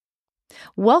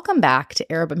Welcome back to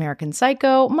Arab American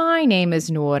Psycho. My name is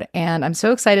Noor, and I'm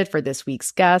so excited for this week's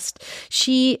guest.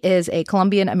 She is a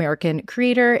Colombian American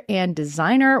creator and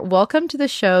designer. Welcome to the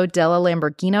show, Della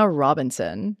Lamborghina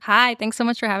Robinson. Hi, thanks so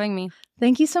much for having me.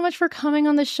 Thank you so much for coming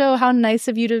on the show. How nice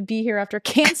of you to be here after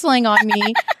canceling on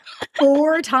me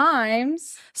 4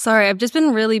 times. Sorry, I've just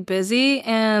been really busy,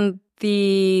 and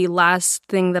the last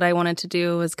thing that I wanted to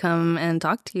do was come and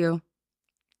talk to you.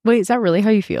 Wait, is that really how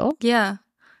you feel? Yeah.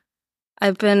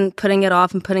 I've been putting it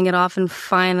off, and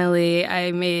finally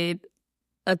I made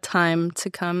a time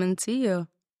to come and see you.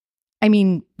 I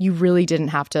mean, you really didn't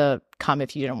have to come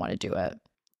if you didn't want to do it.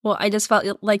 Well, I just felt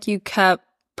like you kept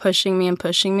pushing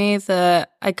me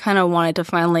that I kind of wanted to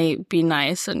finally be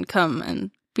nice and come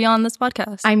and be on this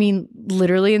podcast. I mean,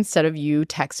 literally, instead of you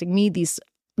texting me these,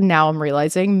 now I'm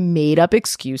realizing, made up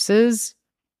excuses.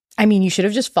 I mean, you should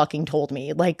have just fucking told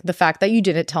me. Like, the fact that you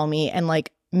didn't tell me and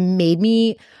like made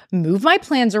me move my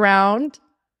plans around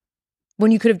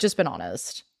when you could have just been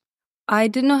honest. I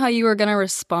didn't know how you were going to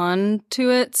respond to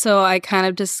it, so I kind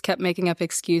of just kept making up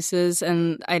excuses,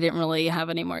 and I didn't really have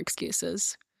any more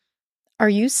excuses. Are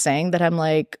you saying that I'm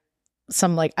like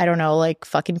some like, I don't know, like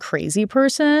fucking crazy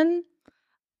person?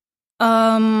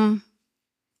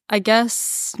 I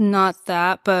guess not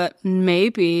that, but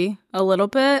maybe a little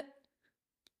bit.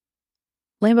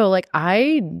 Lambo, like,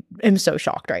 I am so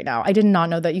shocked right now. I did not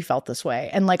know that you felt this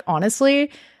way. And like, honestly,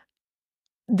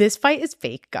 this fight is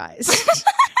fake, guys.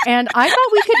 And I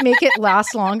thought we could make it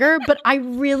last longer, but I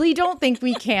really don't think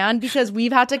we can because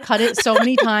we've had to cut it so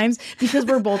many times because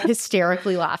we're both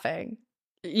hysterically laughing.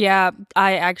 Yeah,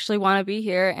 I actually want to be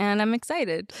here and I'm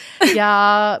excited.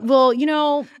 Yeah. Well, you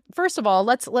know, first of all,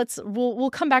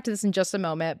 we'll come back to this in just a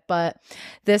moment, but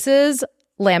this is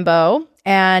Lambo,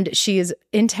 and she is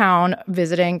in town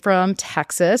visiting from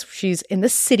Texas. She's in the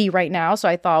city right now. So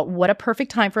I thought, what a perfect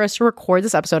time for us to record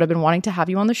this episode. I've been wanting to have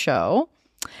you on the show.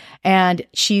 And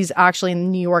she's actually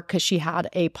in New York because she had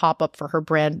a pop-up for her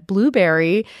brand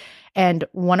Blueberry. And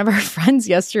one of our friends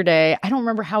yesterday, I don't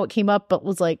remember how it came up, but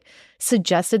was like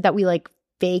suggested that we like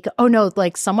fake. Oh no,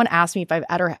 like someone asked me if I've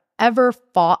ever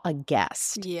fought a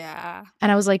guest. Yeah.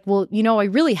 And I was like, well, you know, I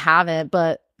really haven't,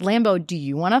 but Lambo, do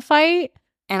you want to fight?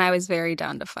 And I was very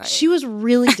down to fight. She was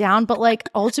really down, but like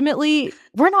ultimately,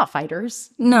 we're not fighters.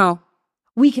 No.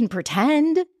 We can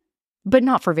pretend, but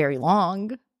not for very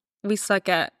long. We suck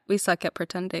at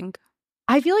pretending.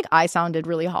 I feel like I sounded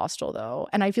really hostile though,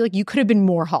 and I feel like you could have been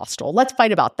more hostile. Let's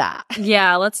fight about that.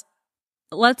 Yeah, let's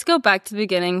go back to the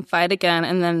beginning, fight again,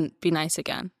 and then be nice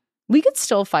again. We could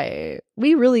still fight.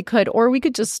 We really could, or we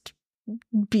could just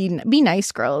be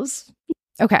nice girls.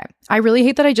 Okay. I really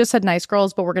hate that I just said nice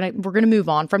girls, but we're gonna move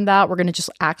on from that. We're gonna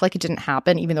just act like it didn't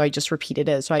happen, even though I just repeated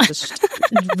it. So I just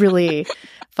really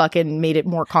fucking made it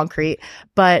more concrete.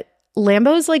 But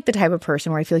Lambo's like the type of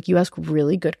person where I feel like you ask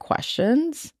really good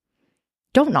questions.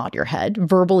 Don't nod your head.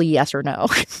 Verbally yes or no.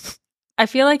 I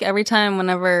feel like every time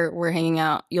whenever we're hanging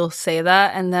out, you'll say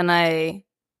that, and then I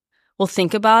will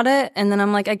think about it, and then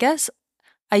I'm like, I guess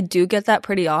I do get that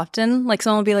pretty often. Like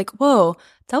someone will be like, whoa,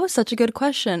 that was such a good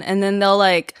question. And then they'll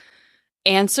like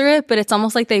answer it, but it's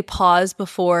almost like they pause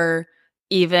before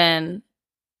even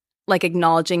like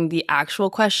acknowledging the actual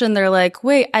question. They're like,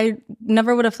 wait, I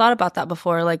never would have thought about that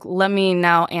before. Like, let me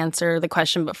now answer the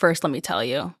question, but first let me tell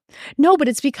you. No, but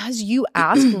it's because you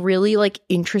ask really like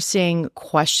interesting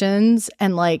questions.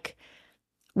 And like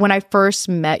when I first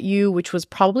met you, which was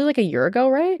probably like a year ago,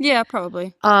 right? Yeah,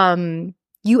 probably.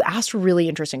 You asked really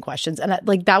interesting questions. And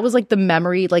like that was like the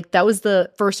memory, like that was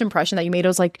the first impression that you made. I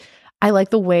was like, I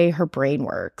like the way her brain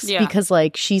works. Yeah. Because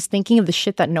like she's thinking of the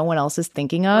shit that no one else is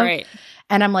thinking of. Right.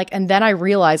 And I'm like, and then I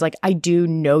realized like I do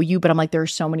know you, but I'm like, there are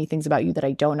so many things about you that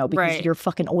I don't know because you're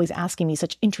fucking always asking me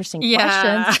such interesting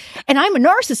questions. And I'm a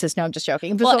narcissist. No, I'm just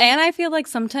joking. Well, and I feel like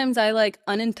sometimes I like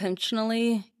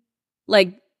unintentionally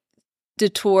like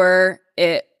detour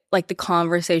it, like the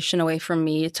conversation away from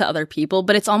me to other people,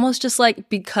 but it's almost just like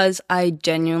because I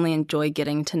genuinely enjoy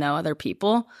getting to know other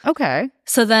people. Okay.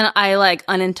 So then I like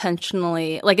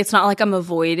unintentionally, like it's not like I'm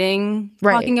avoiding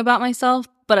talking about myself,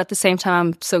 but at the same time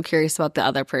I'm so curious about the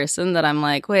other person that I'm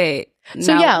like, wait.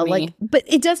 So yeah, like, but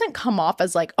it doesn't come off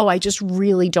as like, oh, I just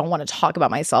really don't want to talk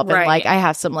about myself. And like I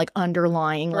have some like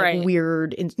underlying like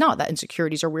weird, not that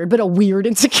insecurities are weird, but a weird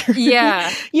insecurity. Yeah.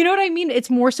 You know what I mean? It's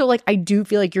more so like I do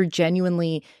feel like you're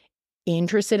genuinely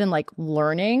interested in like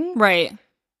learning. Right.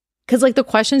 Because like the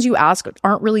questions you ask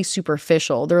aren't really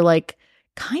superficial. They're like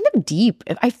kind of deep.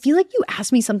 I feel like you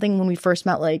asked me something when we first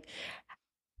met, like,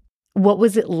 what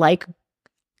was it like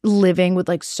living with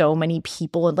like so many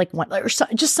people and like one, or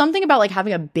just something about like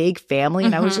having a big family.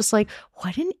 And I was just like,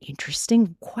 what an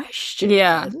interesting question.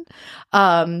 Yeah.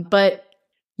 But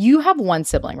you have one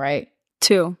sibling, right?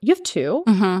 2. You have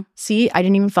 2? See, I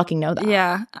didn't even fucking know that.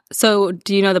 Yeah. So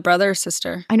do you know the brother or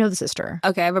sister? I know the sister.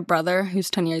 Okay, I have a brother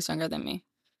who's 10 years younger than me.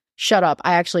 Shut up.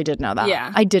 I actually did know that.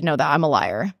 Yeah. I did know that. I'm a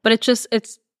liar. But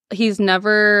he's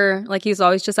never, like, he's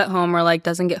always just at home or like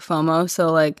doesn't get FOMO.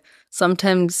 So like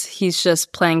sometimes he's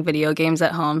just playing video games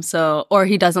at home. So, or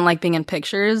he doesn't like being in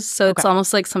pictures. So it's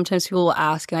almost like sometimes people will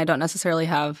ask and I don't necessarily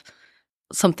have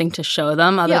something to show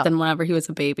them other than whenever he was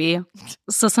a baby.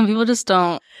 So some people just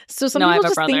don't. So some people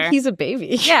just think he's a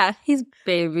baby. Yeah, he's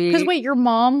baby. Because wait, your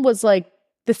mom was like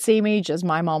the same age as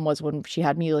my mom was when she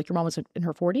had me. Like your mom was in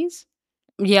her 40s?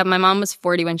 Yeah, my mom was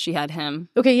 40 when she had him.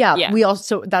 Okay, yeah. We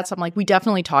also, I'm like, we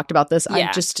definitely talked about this. Yeah.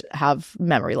 I just have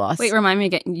memory loss. Wait, remind me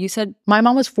again. You said my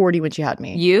mom was 40 when she had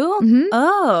me. You? Mm-hmm.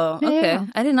 Oh, okay. Yeah.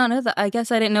 I did not know that. I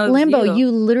guess I didn't know it was Lambo, you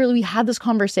literally, we had this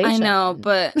conversation. I know,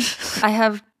 but I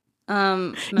have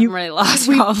memory loss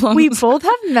problems. We both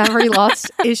have memory loss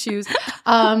issues.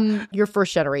 You're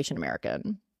first generation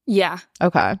American. Yeah.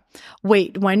 Okay.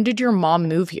 Wait, when did your mom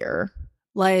move here?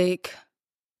 Like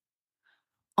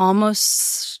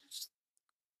almost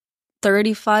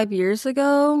 35 years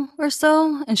ago or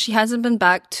so, and she hasn't been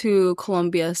back to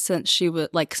Colombia since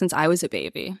since I was a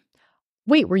baby.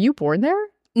 Wait, were you born there?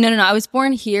 No, I was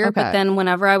born here, Okay. but then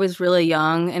whenever I was really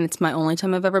young, and it's my only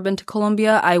time I've ever been to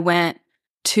Colombia, I went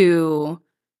to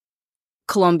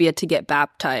Colombia to get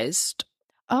baptized.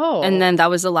 Oh. And then that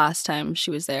was the last time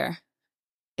she was there.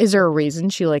 Is there a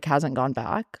reason she like hasn't gone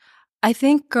back? I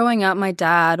think growing up, my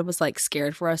dad was like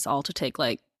scared for us all to take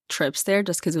like trips there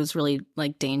just because it was really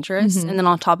like dangerous. Mm-hmm. And then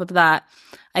on top of that,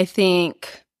 I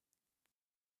think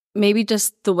maybe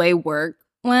just the way work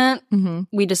went,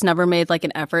 we just never made like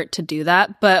an effort to do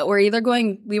that. But we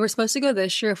were supposed to go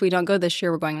this year. If we don't go this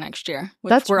year, we're going next year,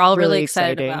 which we're all really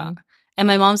excited about. And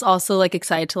my mom's also like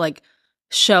excited to like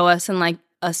show us and like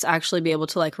us actually be able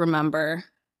to like remember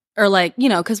or like, you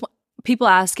know, because people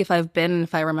ask if I've been and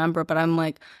if I remember, but I'm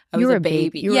like, I was a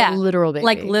baby. You were a literal baby.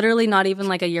 Like literally not even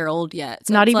like a year old yet.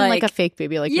 So not even like a fake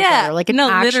baby like your brother, like an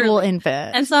actual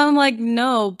infant. And so I'm like,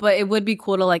 no, but it would be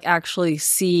cool to like actually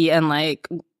see and like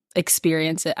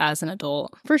experience it as an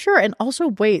adult. For sure. And also,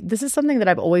 wait, this is something that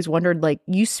I've always wondered, like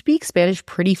you speak Spanish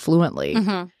pretty fluently.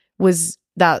 Was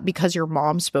that because your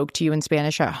mom spoke to you in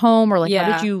Spanish at home, or like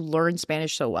how did you learn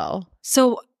Spanish so well?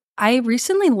 So I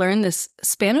recently learned this.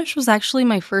 Spanish was actually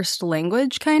my first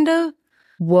language, kind of.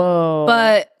 Whoa.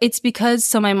 But it's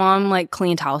because, my mom like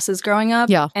cleaned houses growing up.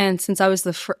 Yeah. And since I was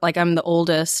I'm the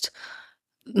oldest,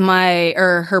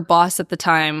 her boss at the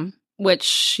time, which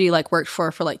she like worked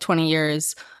for like 20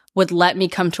 years, would let me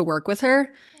come to work with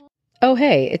her. Oh,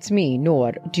 hey, it's me,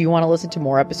 Noor. Do you want to listen to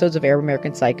more episodes of Arab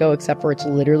American Psycho, except for it's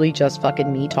literally just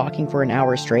fucking me talking for an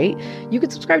hour straight? You can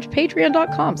subscribe to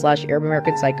patreon.com/Arab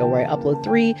American Psycho, where I upload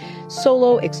 3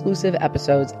 solo exclusive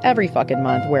episodes every fucking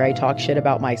month where I talk shit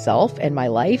about myself and my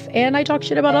life, and I talk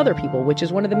shit about other people, which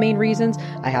is one of the main reasons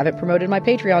I haven't promoted my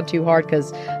Patreon too hard,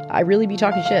 because I really be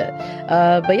talking shit.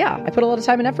 But yeah, I put a lot of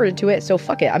time and effort into it, so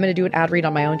fuck it. I'm going to do an ad read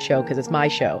on my own show, because it's my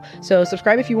show. So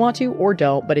subscribe if you want to, or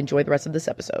don't, but enjoy the rest of this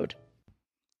episode.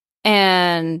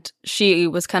 And she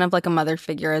was kind of like a mother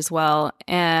figure as well.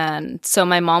 And so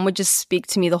my mom would just speak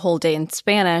to me the whole day in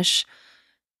Spanish,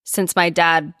 since my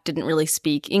dad didn't really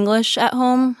speak English at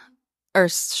home, or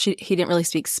he didn't really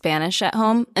speak Spanish at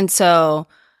home. And so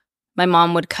my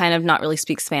mom would kind of not really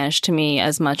speak Spanish to me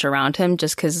as much around him,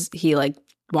 just because he like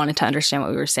wanted to understand what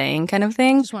we were saying, kind of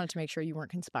thing. Just wanted to make sure you weren't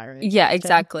conspiring. Yeah,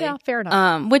 exactly. Yeah, fair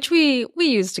enough. Which we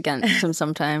used against him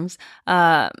sometimes.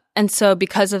 And so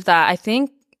because of that, I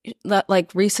think that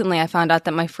like recently I found out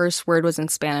that my first word was in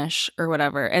Spanish or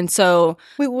whatever. And so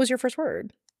wait, what was your first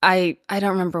word? I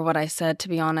don't remember what I said, to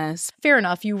be honest. Fair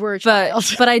enough, you were a child.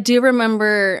 But I do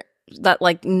remember that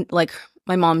like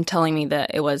my mom telling me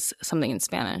that it was something in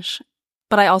Spanish.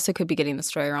 But I also could be getting the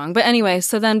story wrong. But anyway,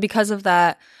 so then because of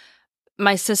that,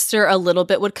 my sister a little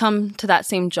bit would come to that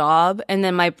same job, and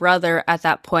then my brother at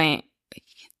that point,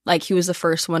 like he was the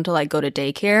first one to like go to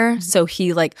daycare. So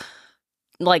he like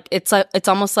it's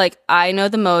almost like I know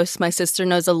the most, my sister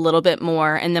knows a little bit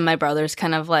more, and then my brother's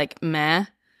kind of like meh.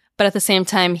 But at the same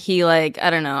time, he like,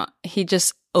 I don't know, he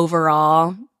just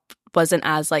overall wasn't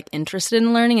as like interested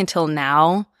in learning until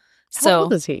now. How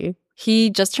old is he? He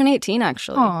just turned 18,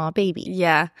 actually. Aw, baby.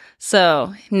 Yeah.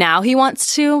 So now he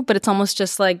wants to, but it's almost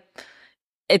just like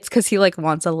it's because he like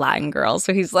wants a Latin girl,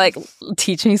 so he's like,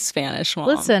 teach me Spanish, Mom.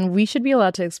 Listen, we should be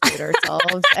allowed to exploit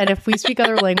ourselves. And if we speak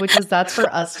other languages, that's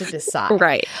for us to decide.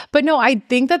 Right. But no, I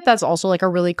think that that's also like a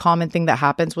really common thing that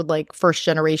happens with like first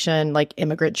generation, like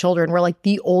immigrant children, where like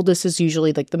the oldest is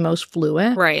usually like the most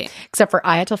fluent. Right. Except for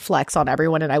I had to flex on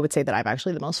everyone. And I would say that I'm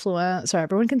actually the most fluent. So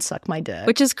everyone can suck my dick.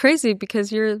 Which is crazy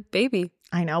because you're a baby.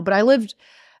 I know. But I lived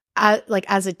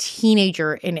as a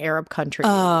teenager in Arab countries.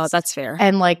 Oh, that's fair.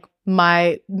 And like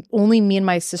only me and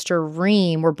my sister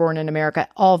Reem were born in America.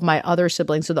 All of my other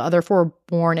siblings, so the other four were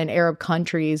born in Arab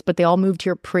countries, but they all moved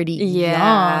here pretty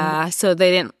young. So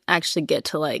they didn't actually get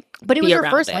to like. But it was their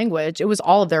first language. It was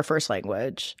all of their first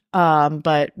language.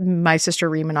 But my sister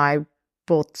Reem and I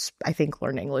both, I think,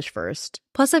 learned English first.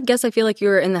 Plus, I guess I feel like you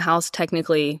were in the house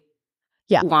technically,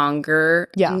 longer.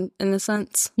 In the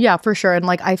sense. Yeah, for sure. And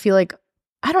like I feel like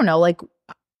I don't know, like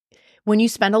when you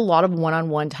spend a lot of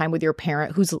one-on-one time with your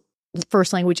parent whose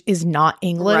first language is not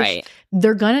English, right,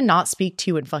 they're gonna not speak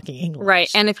to you in fucking English. Right.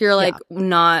 And if you're like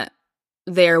not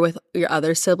there with your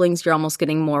other siblings, you're almost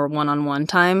getting more one-on-one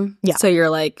time. Yeah. So you're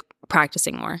like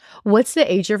practicing more. What's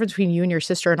the age difference between you and your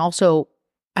sister? And also,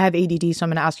 I have ADD, so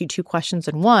I'm gonna ask you two questions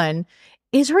in one.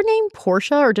 Is her name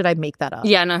Portia or did I make that up?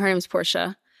 Yeah, no, her name's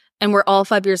Portia. And we're all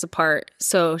 5 years apart.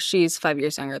 So she's 5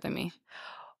 years younger than me.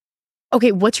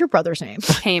 Okay, what's your brother's name?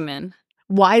 Heyman.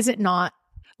 Why is it not?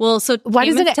 Well, so why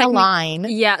doesn't it align?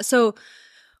 Yeah, so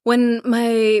when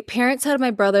my parents had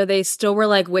my brother, they still were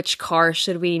like, which car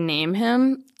should we name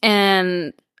him?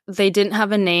 And they didn't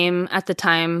have a name at the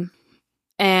time.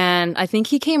 And I think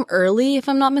he came early, if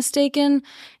I'm not mistaken.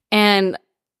 And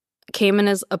came in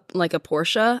as a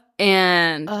Porsche.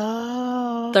 And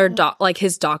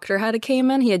his doctor had a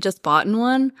Cayman. He had just bought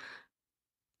one.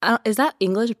 Is that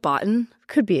English? Boughten?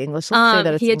 Could be English. Let's say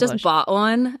that it's he had English. Just bought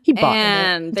one. He bought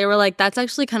and they were like, that's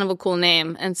actually kind of a cool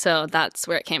name. And so that's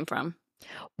where it came from.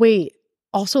 Wait,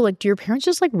 also, like, do your parents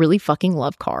just like really fucking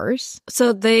love cars?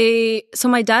 So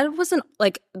my dad wasn't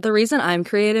like, the reason I'm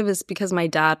creative is because my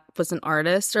dad was an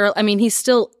artist, or I mean, he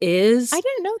still is. I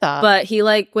didn't know that. But he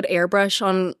like would airbrush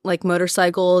on like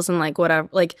motorcycles and like whatever.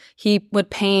 Like he would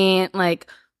paint like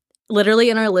literally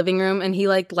in our living room, and he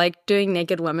liked doing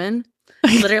naked women.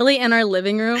 Literally in our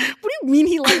living room. What do you mean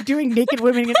he liked doing naked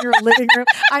women in your living room?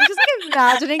 I'm just like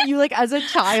imagining you like as a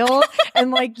child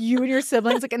and like you and your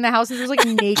siblings like in the house and there's like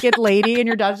a naked lady and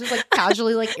your dad's just like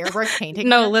casually like airbrush painting.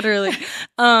 No, her. Literally.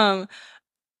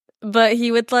 But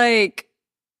he would like,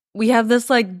 we have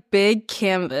this like big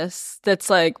canvas that's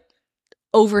like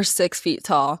over 6 feet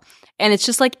tall. And it's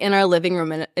just like in our living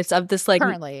room, and it's of this like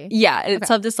currently. Yeah,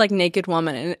 it's of this like naked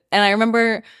woman. And I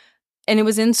remember. And it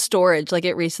was in storage, like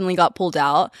it recently got pulled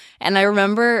out. And I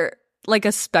remember like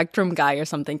a Spectrum guy or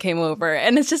something came over,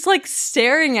 and it's just like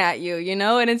staring at you, you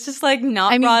know? And it's just like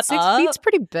not brought 6 up. 6 feet's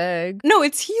pretty big. No,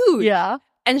 it's huge. Yeah.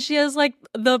 And she has like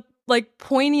the like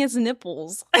pointiest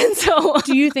nipples. And so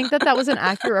do you think that was an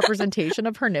accurate representation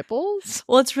of her nipples?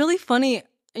 Well, it's really funny.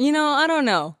 You know, I don't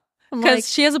know. Because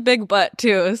she has a big butt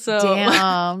too. So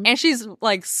damn. And she's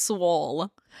like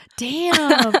swole. Damn.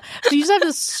 So you just have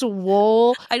this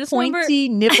swole, pointy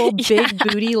nipple, big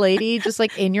booty lady just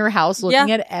like in your house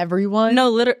looking at everyone? No,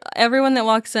 literally everyone that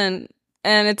walks in.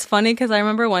 And it's funny because I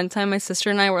remember one time my sister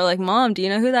and I were like, Mom, do you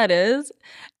know who that is?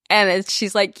 And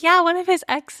she's like, yeah, one of his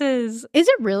exes. Is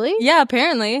it really? Yeah,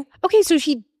 apparently. Okay, so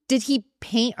did he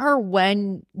paint her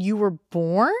when you were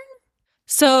born?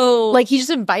 So like he just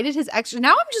invited his ex.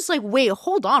 Now I'm just like, wait,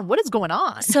 hold on. What is going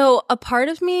on? So a part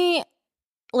of me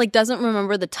like doesn't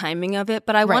remember the timing of it,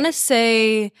 but I want to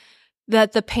say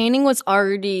that the painting was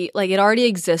already like it already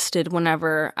existed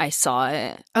whenever I saw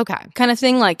it. Okay. Kind of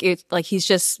thing. Like it like he's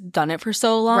just done it for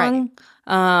so long.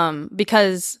 Right.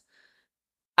 Because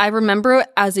I remember it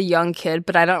as a young kid,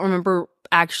 but I don't remember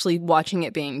actually watching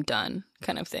it being done,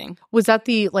 kind of thing. Was that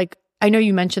the like I know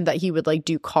you mentioned that he would like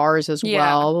do cars as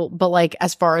well, but like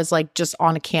as far as like just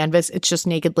on a canvas, it's just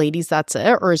naked ladies, that's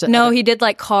it? Or is it? No, he did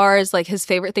like cars. Like his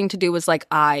favorite thing to do was like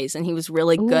eyes, and he was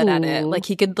really good at it. Like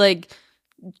he could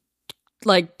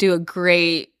like do a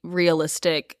great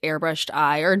realistic airbrushed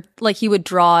eye, or like he would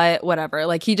draw it, whatever.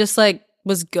 Like he just like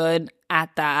was good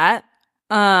at that.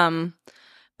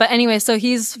 But anyway, so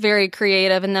he's very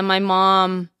creative. And then my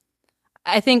mom,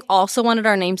 I think, also wanted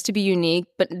our names to be unique,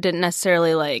 but didn't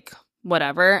necessarily like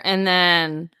whatever. And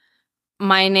then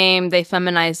my name, they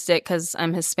feminized it because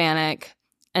I'm Hispanic.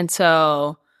 And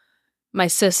so my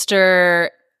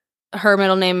sister, her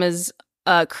middle name is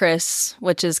Chris,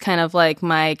 which is kind of like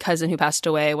my cousin who passed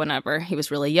away whenever he was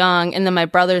really young. And then my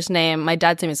brother's name, my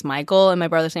dad's name is Michael, and my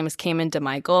brother's name is Cayman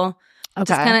DeMichael. Okay.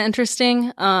 Which is kind of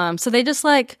interesting. So they just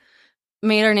like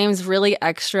made our names really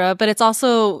extra, but it's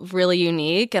also really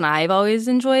unique, and I've always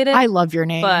enjoyed it. I love your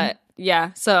name. But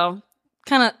yeah, so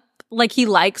kind of like he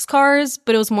likes cars,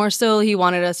 but it was more so he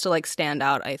wanted us to like stand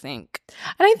out, I think.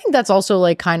 And I think that's also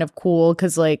like kind of cool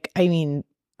because like, I mean,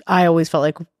 I always felt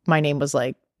like my name was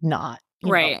like not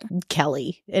right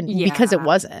Kelly, and because it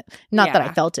wasn't. Not that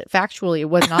I felt it factually, it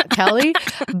was not Kelly,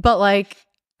 but like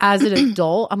as an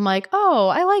adult, I'm like, oh,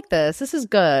 I like this. This is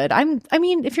good. I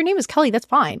mean, if your name is Kelly, that's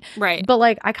fine. Right. But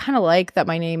like, I kind of like that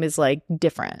my name is like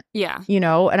different. Yeah. You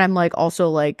know? And I'm like also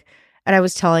like, and I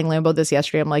was telling Lambo this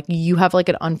yesterday, I'm like, you have like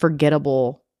an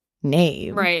unforgettable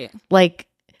name. Right. Like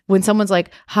when someone's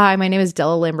like, hi, my name is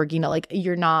Della Lamborghina, like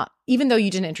you're not, even though you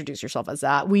didn't introduce yourself as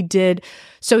that, we did.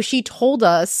 So she told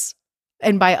us,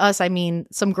 and by us, I mean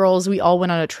some girls, we all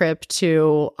went on a trip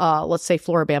to, let's say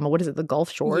Floribama. What is it? The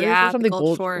Gulf Shores or something? The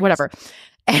Gulf Shores. Whatever.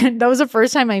 And that was the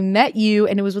first time I met you.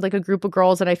 And it was with like a group of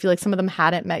girls. And I feel like some of them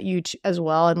hadn't met you as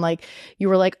well. And like, you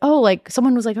were like, oh, like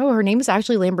someone was like, oh, her name is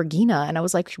actually Lamborghina. And I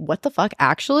was like, what the fuck?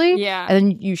 Actually? Yeah. And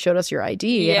then you showed us your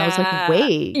ID. And I was like,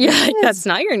 wait. Yeah, that's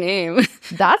not your name.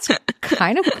 That's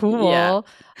kind of cool.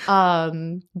 Yeah.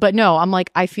 But no, I'm like,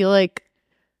 I feel like,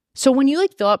 so when you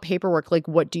like fill out paperwork, like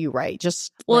what do you write?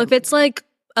 Just well, if it's like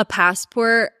a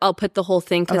passport, I'll put the whole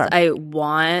thing because I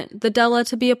want the Della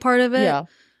to be a part of it. Yeah.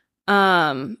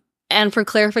 And for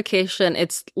clarification,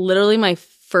 it's literally my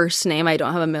first name. I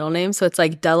don't have a middle name, so it's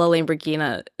like Della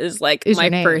Lamborghina is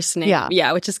my first name.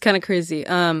 Yeah, which is kind of crazy.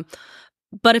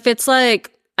 But if it's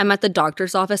like I'm at the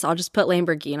doctor's office, I'll just put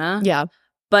Lamborghina. Yeah.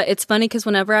 But it's funny because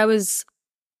whenever I was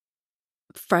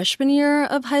freshman year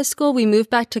of high school, we moved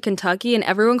back to Kentucky, and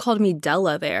everyone called me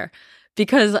Della there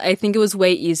because I think it was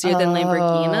way easier than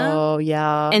Lamborghina. Oh,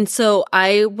 yeah. And so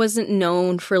I wasn't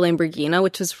known for Lamborghina,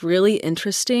 which was really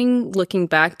interesting looking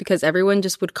back because everyone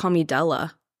just would call me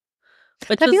Della.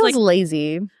 Which that feels like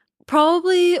lazy.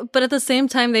 Probably, but at the same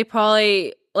time, they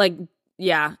probably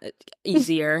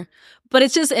easier. But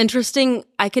it's just interesting.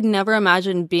 I could never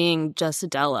imagine being just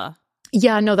Della.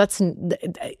 Yeah, no, it's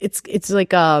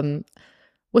like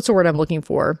what's the word I'm looking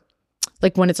for?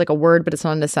 Like when it's like a word, but it's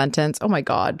not in a sentence. Oh my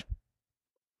God.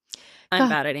 I'm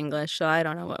bad at English, so I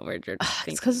don't know what word you're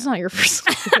thinking. It's because it's not your first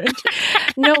language.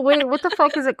 No, wait, what the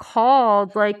fuck is it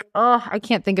called? Like, I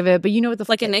can't think of it, but you know what the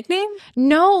like a nickname?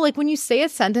 No, like when you say a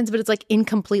sentence, but it's like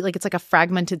incomplete, like it's like a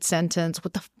fragmented sentence.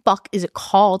 What the fuck is it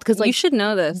called? Because like you should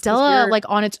know this. Della, like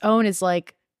on its own, is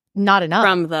like not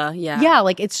enough. Yeah,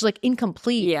 like it's like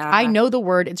incomplete. Yeah, I know the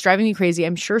word. It's driving me crazy.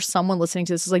 I'm sure someone listening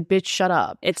to this is like, bitch, shut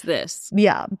up. It's this.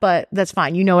 Yeah, but that's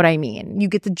fine. You know what I mean. You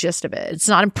get the gist of it. It's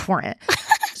not important.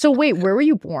 So wait, where were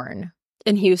you born?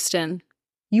 In Houston.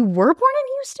 You were born in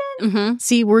Houston? Mm-hmm.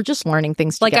 See, we're just learning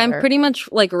things together. Like I'm pretty much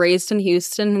like raised in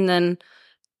Houston, and then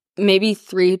maybe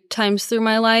 3 times through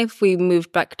my life we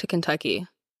moved back to Kentucky.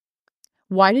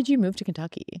 Why did you move to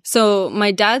Kentucky? So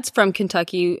my dad's from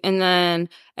Kentucky, and then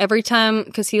every time,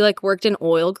 because he like worked in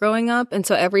oil growing up, and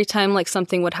so every time like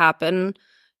something would happen,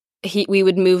 we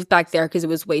would move back there because it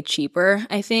was way cheaper,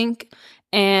 I think.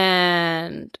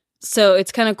 And so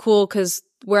it's kind of cool because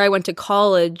where I went to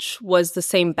college was the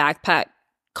same backpack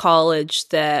college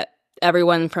that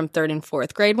everyone from 3rd and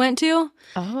 4th grade went to.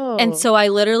 Oh. And so I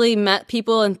literally met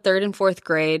people in 3rd and 4th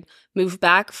grade, moved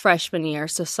back freshman year,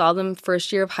 so saw them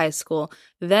first year of high school,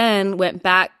 then went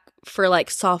back for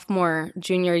like sophomore,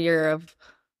 junior year of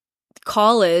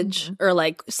college, or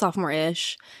like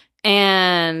sophomore-ish,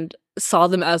 and saw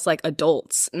them as like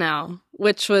adults now,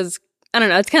 which was, I don't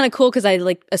know, it's kind of cool because I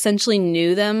like essentially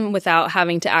knew them without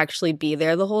having to actually be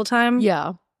there the whole time.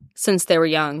 Yeah. Since they were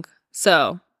young.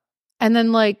 So. And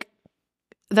then like,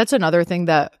 that's another thing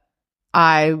that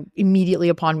I immediately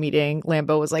upon meeting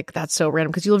Lambo was like, that's so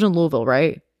random because you lived in Louisville,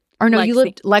 right? Or no, you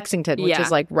lived Lexington, which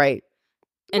is like right.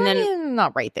 And then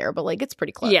not right there, but like it's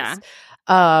pretty close. Yeah.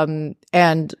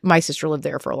 And my sister lived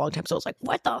there for a long time, so I was like,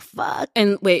 what the fuck?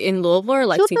 And wait, in Louisville or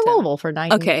Lexington? She lived in Louisville for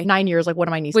 9 years. Like one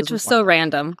of my nieces, which was so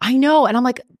random. I know, and I'm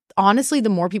like, honestly, the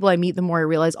more people I meet, the more I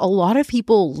realize a lot of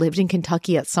people lived in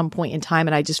Kentucky at some point in time,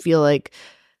 and I just feel like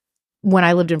when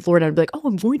I lived in Florida, I'd be like, oh,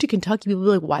 I'm going to Kentucky. People would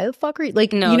be like, why the fuck are you?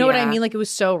 Like, no, you know what I mean? Like, it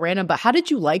was so random. But how did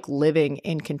you like living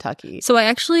in Kentucky? So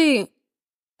I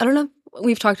don't know.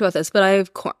 We've talked about this, but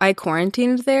I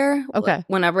quarantined there. Okay.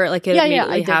 Whenever like it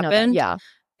immediately happened. Yeah.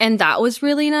 And that was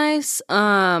really nice.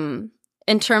 In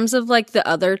terms of like the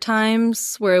other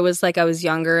times where it was like I was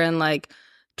younger and like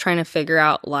trying to figure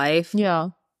out life. Yeah.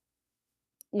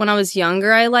 When I was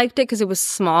younger, I liked it because it was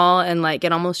small and like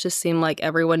it almost just seemed like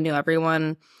everyone knew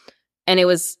everyone. And it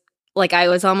was like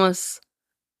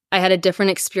I had a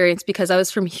different experience because I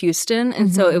was from Houston.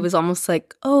 And so it was almost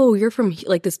like, oh, you're from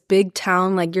like this big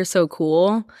town. Like you're so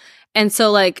cool. And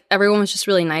so like everyone was just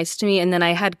really nice to me. And then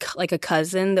I had like a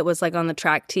cousin that was like on the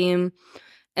track team.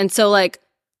 And so like,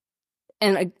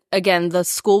 and again, the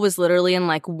school was literally in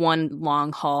like one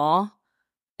long hall.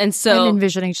 And so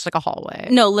envisioning just like a hallway.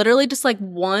 No, literally just like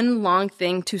one long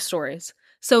thing, 2 stories.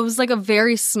 So it was like a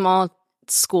very small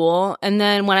school. And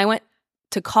then when I went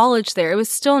to college there, it was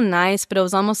still nice, but it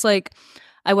was almost like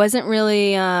I wasn't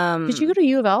really Did you go to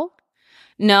U of L?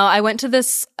 No, I went to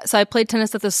this, so I played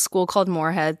tennis at this school called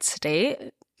Moorhead State.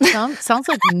 Sounds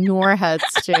like Moorhead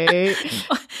State.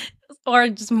 Or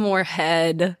just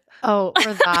Moorhead. Oh,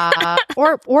 or that.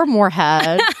 or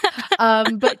Moorhead.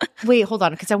 But wait, hold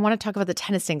on, because I want to talk about the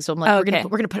tennis thing. So I'm like,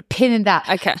 we're gonna put a pin in that.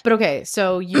 Okay. But okay,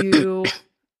 so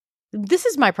this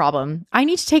is my problem. I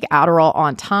need to take Adderall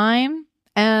on time.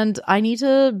 And I need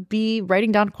to be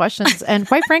writing down questions. And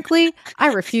quite frankly, I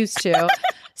refuse to.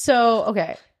 So,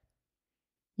 okay.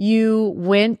 You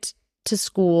went to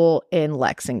school in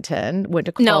Lexington, went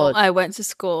to college. No, I went to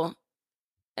school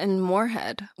in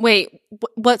Moorhead. Wait,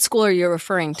 what school are you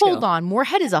referring to? Hold on.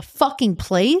 Moorhead is a fucking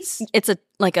place? It's a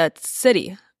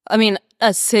city. I mean,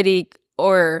 a city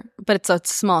but it's a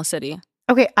small city.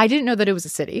 Okay, I didn't know that it was a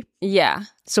city. Yeah.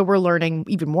 So we're learning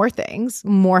even more things.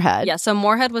 Moorhead. Yeah, so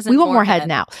Moorhead was in We want Moorhead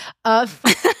now.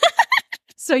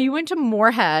 So you went to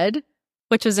Moorhead.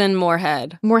 Which was in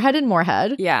Moorhead. Moorhead and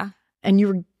Moorhead. Yeah. And you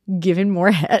were given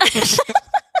Moorhead.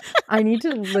 I need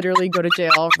to literally go to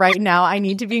jail right now. I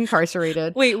need to be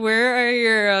incarcerated. Wait, where are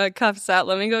your cuffs at?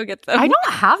 Let me go get them. I don't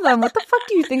have them. What the fuck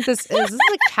do you think this is? This is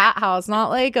a cat house, not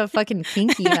like a fucking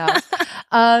kinky house.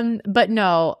 But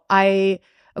no,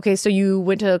 okay, so you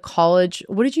went to college.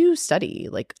 What did you study?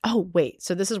 Like, oh wait,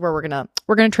 so this is where we're gonna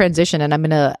transition, and I'm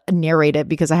gonna narrate it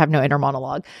because I have no inner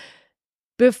monologue.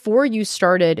 Before you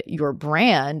started your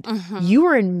brand, you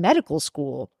were in medical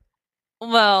school.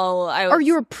 Well, or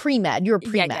you were pre-med. You were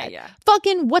pre-med. Yeah.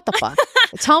 Fucking what the fuck?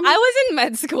 Tell me. I was in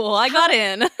med school. I got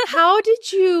in. How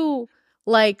did you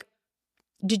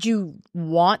did you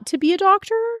want to be a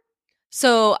doctor?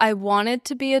 So I wanted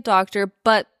to be a doctor,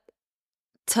 but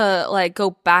to like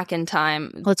go back in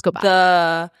time. Let's go back.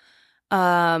 The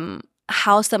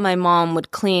house that my mom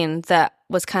would clean, that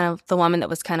was kind of the woman that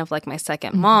was kind of like my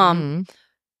second mom.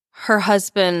 Her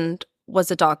husband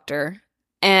was a doctor.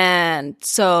 And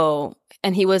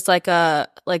he was like a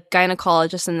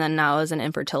gynecologist, and then now is an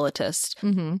infertilitist.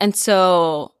 And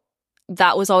so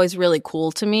that was always really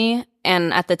cool to me.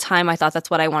 And at the time, I thought that's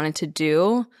what I wanted to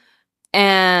do.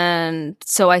 And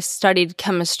so I studied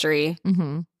chemistry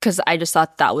because I just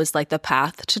thought that was like the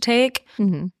path to take.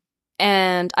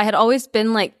 And I had always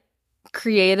been like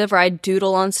creative, or I'd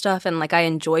doodle on stuff, and like I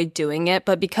enjoyed doing it.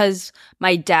 But because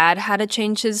my dad had to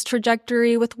change his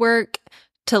trajectory with work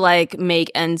to like make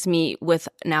ends meet with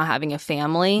now having a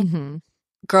family,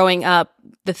 growing up,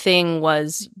 the thing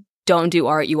was, don't do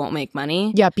art, you won't make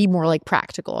money. Yeah, be more like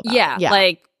practical about it. Yeah,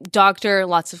 like doctor,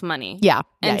 lots of money. Yeah.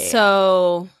 And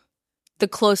so the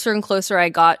closer and closer I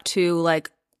got to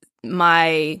like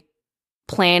my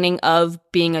planning of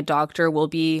being a doctor will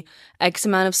be X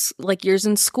amount of like years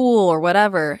in school or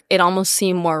whatever, it almost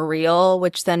seemed more real,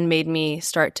 which then made me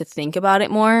start to think about it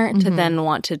more, to then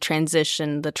want to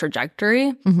transition the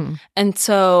trajectory. And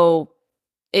so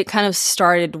it kind of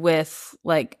started with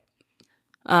like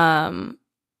the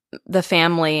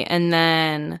family, and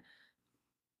then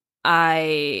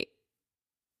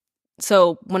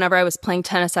so whenever I was playing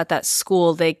tennis at that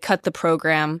school, they cut the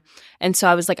program. And so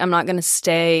I was like, I'm not going to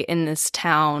stay in this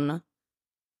town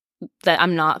that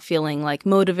I'm not feeling like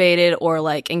motivated or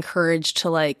like encouraged to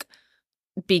like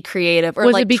be creative or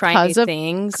was like it try because new of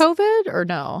things. COVID or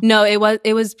no? No, it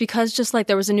was because just like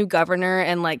there was a new governor,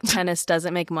 and like tennis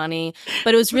doesn't make money.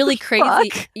 But it was really crazy.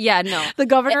 Fuck? Yeah, no. The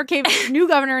governor came, new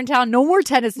governor in town, no more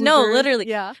tennis. No, losers. literally.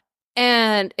 Yeah.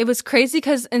 And it was crazy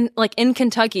because in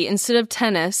Kentucky, instead of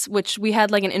tennis, which we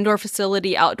had like an indoor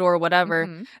facility, outdoor,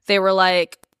 whatever, they were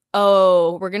like,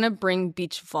 oh, we're going to bring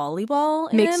beach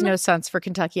volleyball in? Makes no sense for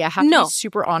Kentucky. I have to be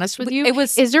super honest with you.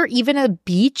 Is there even a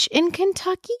beach in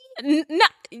Kentucky? No,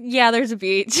 yeah, there's a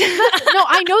beach. No,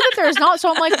 I know that there's not.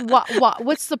 So I'm like,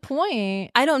 what's the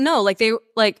point? I don't know. Like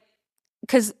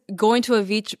because going to a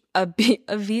beach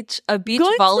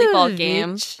volleyball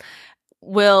game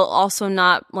will also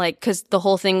not like, because the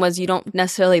whole thing was you don't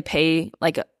necessarily pay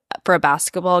like for a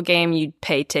basketball game, you'd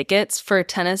pay tickets. For a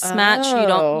tennis match, you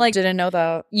don't like, didn't know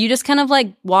that. You just kind of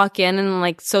like walk in, and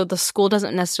like, so the school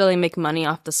doesn't necessarily make money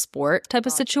off the sport type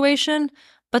of situation,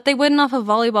 but they wouldn't off of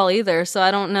volleyball either. So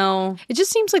I don't know. It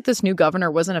just seems like this new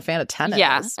governor wasn't a fan of tennis.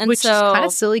 Yeah, and which is kind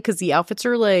of silly because the outfits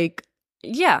are like,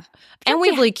 yeah, and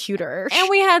we cuter, and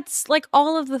we had like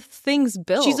all of the things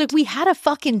built. She's like, we had a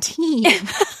fucking team.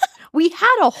 We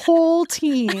had a whole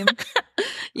team.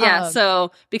 Yeah.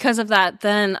 So because of that,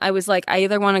 then I was like, I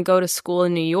either want to go to school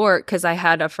in New York because I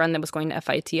had a friend that was going to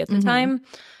FIT at the time,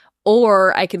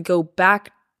 or I could go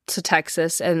back to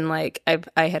Texas and like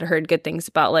I had heard good things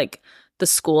about like the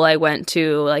school I went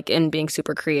to, like in being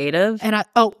super creative. And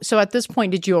so at this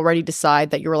point, did you already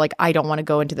decide that you were like, I don't want to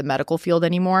go into the medical field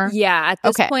anymore? Yeah. At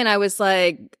this point, I was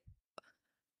like,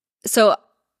 so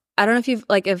I don't know if you've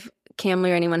like if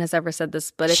Camly or anyone has ever said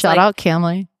this, but it's shout out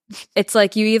Camly. It's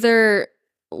like you either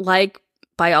like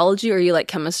biology or you like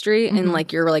chemistry, and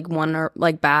like you're like one or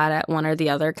like bad at one or the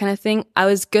other kind of thing. I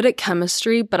was good at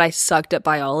chemistry, but I sucked at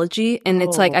biology, and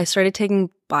it's like I started taking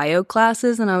bio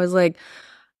classes, and I was like,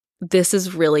 this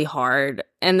is really hard.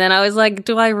 And then I was like,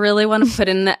 do I really want to put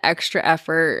in the extra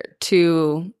effort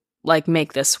to like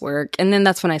make this work? And then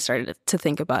that's when I started to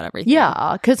think about everything.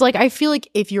 Yeah, because like I feel like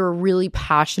if you're really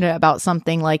passionate about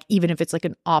something, like even if it's like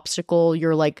an obstacle,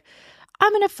 you're like,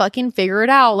 I'm gonna fucking figure it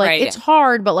out. Like it's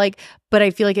hard, but I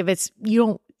feel like if it's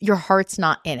your heart's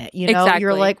not in it, you know,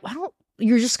 you're like,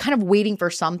 you're just kind of waiting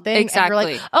for something. Exactly. And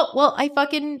you're like, oh well, I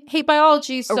fucking hate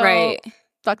biology, so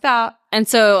fuck that. And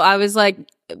so I was like,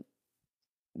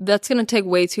 that's gonna take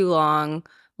way too long.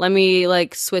 Let me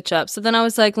like switch up. So then I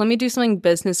was like, let me do something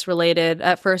business related.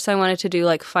 At first I wanted to do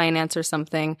like finance or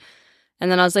something.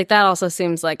 And then I was like, that also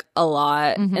seems like a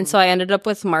lot. And so I ended up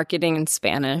with marketing and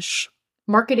Spanish.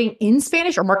 Marketing in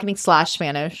Spanish or marketing /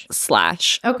 Spanish?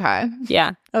 / Okay.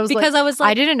 Yeah. I was like,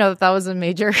 I didn't know that was a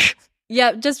major.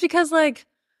 Yeah, just because like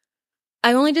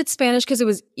I only did Spanish because it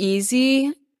was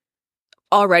easy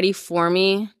already for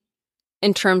me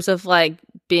in terms of like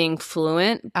being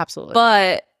fluent. Absolutely.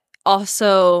 But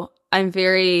also I'm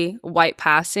very white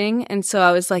passing. And so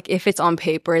I was like, if it's on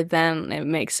paper, then it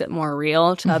makes it more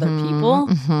real to other people.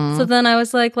 So then I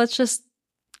was like, let's just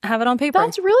have it on paper.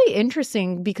 That's really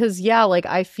interesting because, yeah, like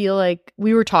I feel like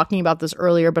we were talking about this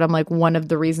earlier, but I'm like, one of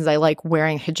the reasons I like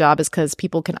wearing hijab is because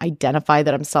people can identify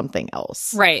that I'm something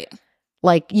else. Right.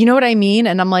 Like, you know what I mean?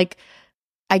 And I'm like,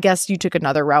 I guess you took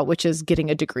another route, which is getting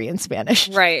a degree in Spanish.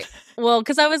 Right. Well,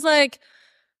 because I was like,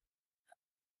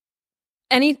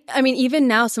 even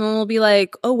now someone will be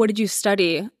like, oh, what did you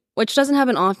study? Which doesn't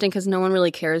happen often because no one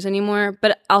really cares anymore.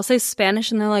 But I'll say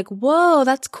Spanish and they're like, whoa,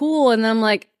 that's cool. And then I'm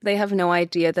like, they have no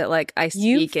idea that like I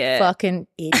speak it. You fucking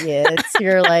idiots.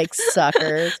 You're like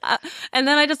suckers. And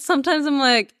then sometimes I'm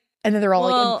like. And then they're all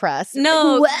like impressed.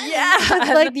 No. Like,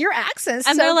 yeah. Like your accent's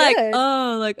and so they're like, good.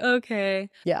 oh, like, okay.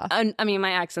 Yeah. I mean,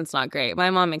 my accent's not great. My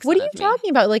mom makes What fun are you of me. talking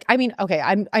about? Like, I mean, okay,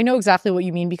 I know exactly what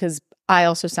you mean because I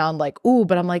also sound like, ooh,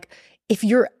 but I'm like, if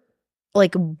you're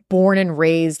like born and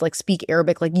raised, like speak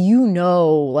Arabic, like, you know,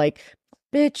 like,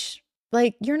 bitch,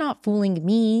 like you're not fooling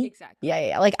me. Exactly.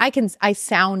 Yeah. Like I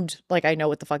sound like I know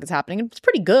what the fuck is happening. It's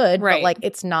pretty good, but like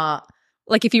it's not.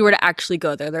 Like if you were to actually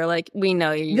go there, they're like, we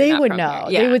know you're They not would from know.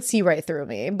 Here. Yeah. They would see right through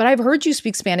me. But I've heard you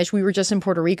speak Spanish. We were just in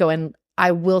Puerto Rico and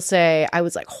I will say I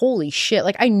was like, holy shit.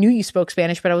 Like I knew you spoke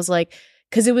Spanish, but I was like,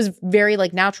 because it was very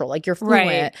like natural, like you're fluent,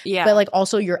 right, yeah. But like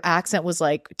also your accent was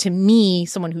like, to me,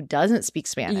 someone who doesn't speak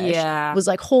Spanish, was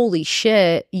like, holy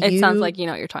shit. It sounds like you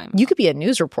know what you're talking about. You could be a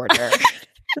news reporter.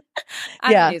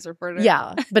 I'm a news reporter.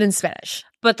 Yeah, but in Spanish.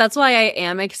 But that's why I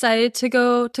am excited to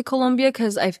go to Colombia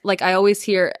because I always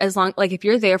hear if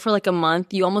you're there for like a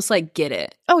month, you almost like get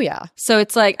it. Oh yeah. So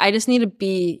it's like I just need to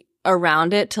be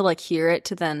around it to like hear it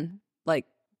to then like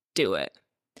do it.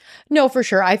 No, for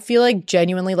sure. I feel like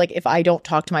genuinely, like if I don't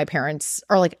talk to my parents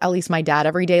or like at least my dad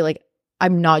every day, like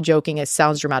I'm not joking. It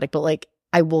sounds dramatic, but like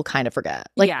I will kind of forget.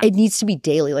 Like it needs to be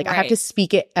daily. Like I have to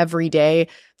speak it every day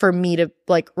for me to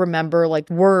like remember like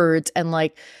words and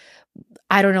like,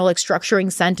 I don't know, like structuring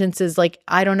sentences. Like,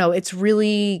 I don't know. It's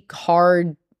really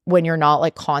hard when you're not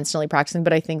like constantly practicing.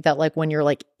 But I think that like when you're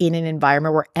like in an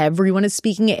environment where everyone is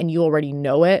speaking it and you already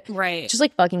know it, right, just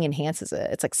like fucking enhances it.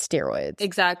 It's like steroids.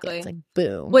 Exactly. Yeah, it's like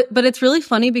boom. But it's really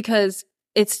funny because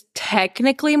it's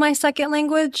technically my second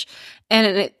language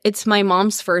and it's my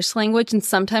mom's first language. And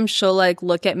sometimes she'll like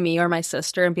look at me or my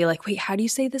sister and be like, wait, how do you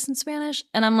say this in Spanish?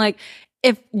 And I'm like,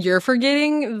 if you're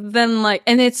forgetting, then like,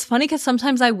 and it's funny because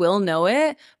sometimes I will know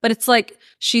it, but it's like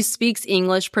she speaks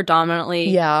English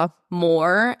predominantly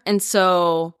more. And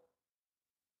so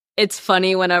it's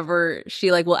funny whenever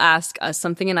she like will ask us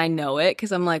something and I know it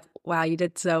because I'm like, wow, you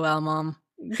did so well, Mom.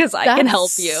 Because I can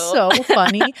help you. So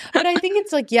funny. But I think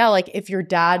it's like, yeah, like if your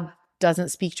dad doesn't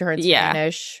speak to her in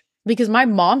Spanish, because my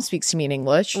mom speaks to me in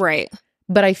English. Right.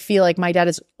 But I feel like my dad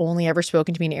has only ever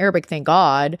spoken to me in Arabic, thank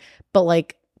God. But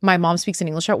like my mom speaks in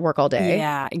English at work all day.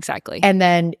 Yeah, exactly. And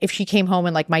then if she came home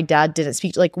and like my dad didn't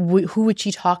speak, like who would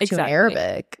she talk to in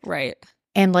Arabic? Right.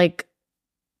 And like,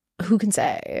 who can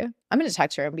say? I'm going to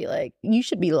text her and be like, you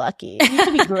should be lucky. You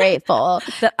should be grateful.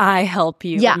 That I help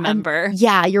you remember.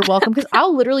 Yeah, you're welcome. Because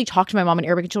I'll literally talk to my mom in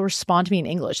Arabic and she'll respond to me in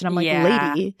English. And I'm like,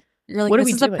 lady, you're like, what are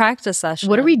this we is doing? a practice session.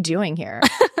 What are we doing here?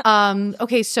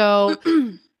 Okay, so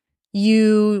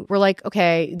you were like,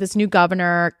 okay, this new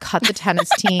governor cut the tennis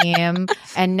team.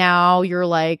 And now you're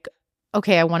like,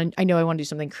 okay, I know I want to do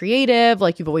something creative.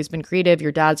 Like, you've always been creative.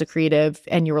 Your dad's a creative.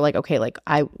 And you were like, okay, like,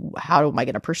 how am I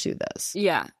going to pursue this?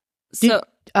 Yeah. So, no.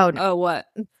 Oh, what?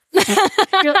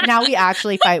 Now we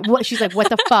actually fight. What? She's like, what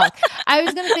the fuck? I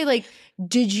was going to say, like,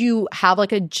 did you have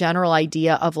like a general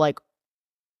idea of like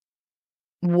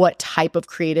what type of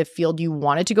creative field you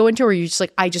wanted to go into? Or are you just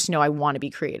like, I just know I want to be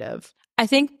creative? I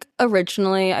think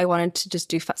originally I wanted to just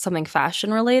do something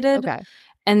fashion related. Okay.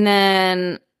 And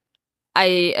then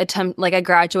I attempted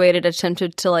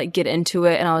to like get into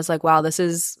it, and I was like, wow, this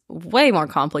is way more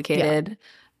complicated. Yeah.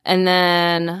 And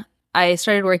then I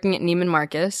started working at Neiman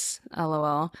Marcus,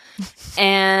 LOL.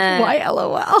 And why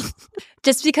LOL?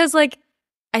 Just because, like,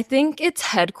 I think it's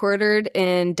headquartered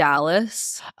in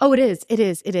Dallas. Oh, it is.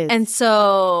 And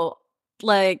so,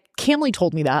 like, Camly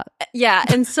told me that. Yeah.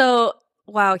 And so,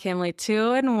 wow, Camly,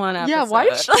 2 in 1 episode. Yeah, why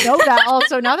did she know that?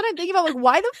 Also, now that I'm thinking about, like,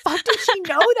 why the fuck did she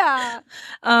know that?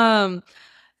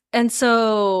 And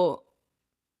so,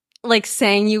 like,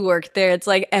 saying you work there, it's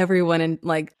like everyone in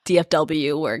like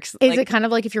DFW works. Is like, it kind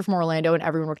of like if you're from Orlando and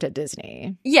everyone worked at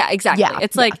Disney? Yeah, exactly. Yeah,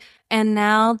 it's like, and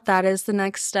now that is the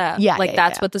next step. Yeah, like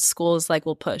that's what the schools like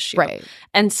will push you. Right.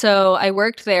 And so I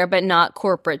worked there, but not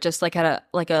corporate, just like at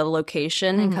a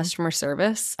location in customer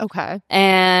service. Okay.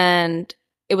 And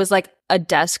it was like a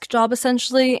desk job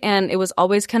essentially, and it was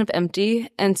always kind of empty.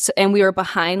 And we were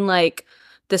behind like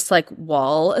this like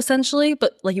wall essentially,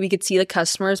 but like we could see the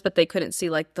customers, but they couldn't see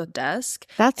like the desk.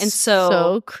 That's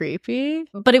so creepy.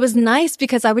 But it was nice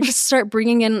because I would just start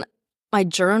bringing in my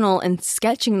journal and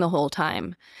sketching the whole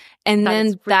time. And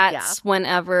then that's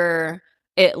whenever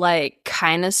it like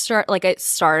kind of it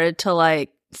started to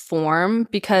like form,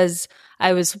 because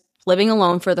I was living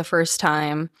alone for the first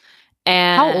time.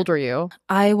 And how old were you?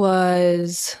 I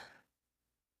was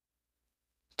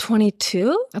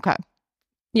 22. Okay.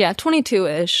 Yeah,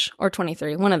 22-ish or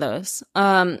 23, one of those.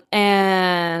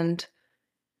 And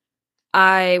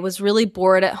I was really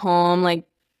bored at home. Like,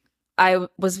 I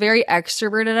was very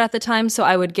extroverted at the time, so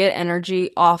I would get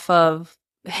energy off of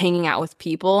hanging out with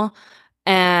people.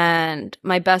 And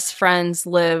my best friends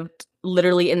lived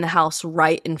literally in the house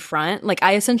right in front. Like,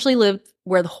 I essentially lived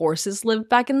where the horses lived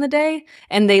back in the day,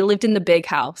 and they lived in the big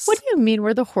house. What do you mean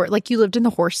where the horse? Like, you lived in the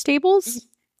horse stables?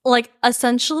 Like,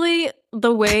 essentially,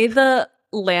 the way the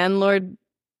landlord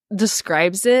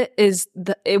describes it is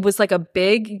it was like a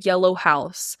big yellow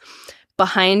house.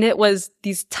 Behind it was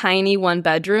these tiny 1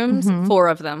 bedrooms, 4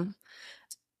 of them.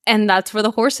 And that's where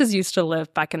the horses used to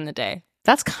live back in the day.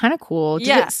 That's kind of cool. Did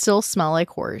it still smell like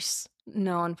horse?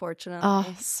 No, unfortunately.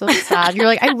 Oh, so sad. You're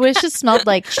like, I wish it smelled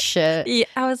like shit. Yeah,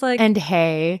 I was like, and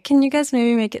hay. Can you guys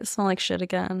maybe make it smell like shit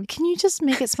again? Can you just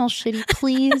make it smell shitty,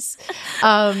 please?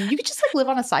 You could just like live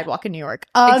on a sidewalk in New York.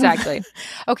 Exactly.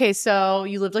 Okay, so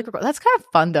you lived like that's kind of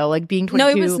fun though, like being 22,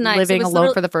 no, it was nice. Living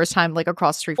alone for the first time, like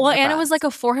across the street from well, your and friends. It was like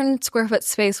a 400 square foot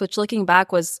space, which looking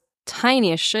back was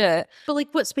tiny as shit. But like,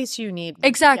 what space do you need?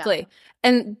 Exactly.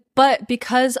 Yeah. But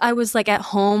because I was like at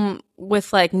home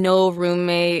with like no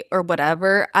roommate or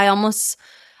whatever, I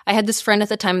had this friend at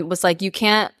the time that was like, you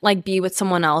can't like be with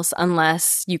someone else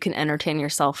unless you can entertain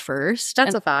yourself first.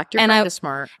 That's a fact. You're kind of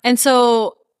smart. And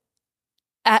so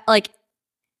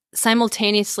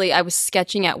simultaneously I was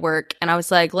sketching at work, and I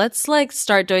was like, let's like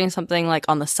start doing something like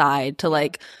on the side to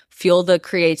like fuel the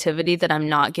creativity that I'm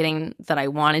not getting that I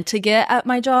wanted to get at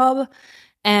my job.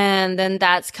 And then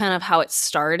that's kind of how it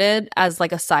started as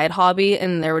like a side hobby.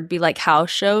 And there would be like house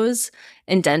shows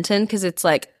in Denton because it's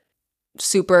like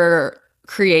super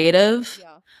creative.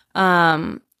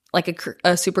 Yeah. Like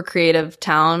a super creative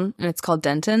town, and it's called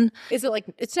Denton. Is it like,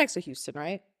 it's next to Houston,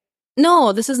 right?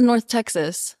 No, this is North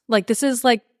Texas. Like, this is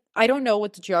like, I don't know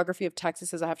what the geography of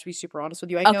Texas is. I have to be super honest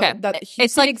with you. I know that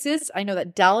Houston exists. I know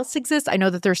that Dallas exists. I know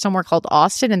that there's somewhere called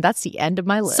Austin, and that's the end of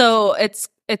my list. So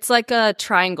it's like a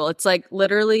triangle. It's like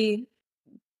literally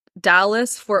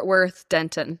Dallas, Fort Worth,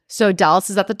 Denton. So Dallas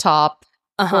is at the top,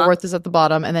 Fort Worth is at the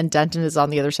bottom, and then Denton is on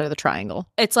the other side of the triangle.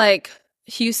 It's like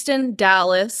Houston,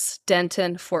 Dallas,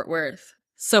 Denton, Fort Worth.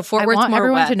 So Fort Worth's more west. I want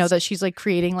everyone to know that she's like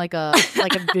creating like a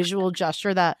visual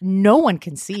gesture that no one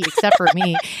can see except for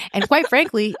me. And quite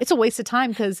frankly, it's a waste of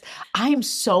time because I am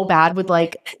so bad with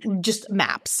like just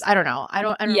maps. I don't know. I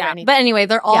don't know anything. But anyway,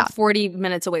 they're all 40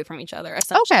 minutes away from each other.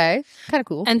 Okay. Kind of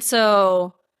cool. And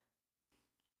so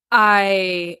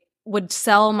I would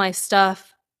sell my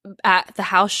stuff at the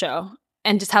house show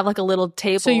and just have like a little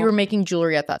table. So you were making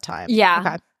jewelry at that time? Yeah.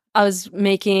 Okay. I was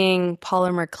making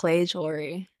polymer clay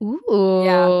jewelry. Ooh.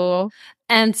 Yeah.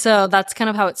 And so that's kind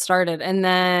of how it started. And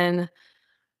then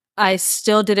I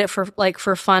still did it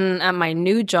for fun at my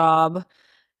new job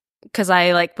because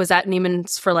I like was at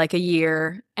Neiman's for like a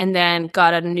year and then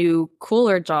got a new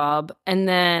cooler job. And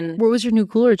then where was your new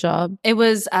cooler job? It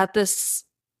was at this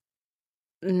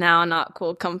now not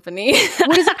cool company.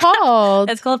 What is it called?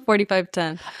 It's called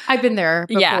 4510. I've been there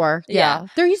before. Yeah.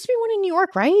 There used to be one in New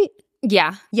York, right?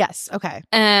 Yeah. Yes. Okay.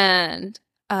 And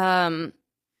I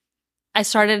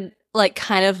started like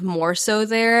kind of more so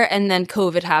there, and then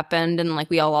COVID happened and like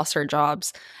we all lost our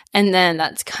jobs. And then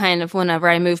that's kind of whenever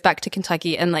I moved back to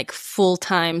Kentucky and like full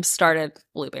time started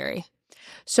Blueberry.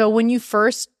 So when you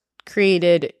first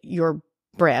created your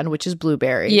brand, which is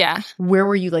Blueberry, where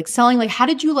were you like selling? Like, how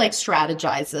did you like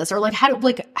strategize this, or like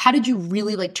how did you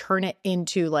really like turn it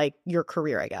into like your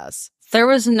career? I guess there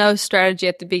was no strategy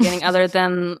at the beginning other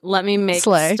than let me make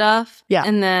stuff. Yeah,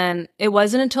 and then it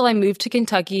wasn't until I moved to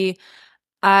Kentucky.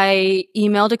 I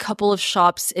emailed a couple of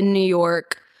shops in New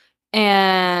York,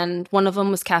 and one of them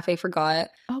was Cafe Forgot.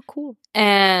 Oh, cool.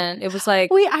 And it was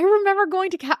like... Wait, I remember going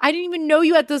to... I didn't even know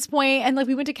you at this point, and like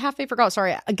we went to Cafe Forgot.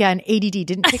 Sorry, again, ADD,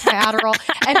 didn't take my Adderall.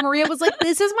 And Maria was like,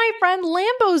 this is my friend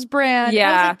Lambo's brand. Yeah.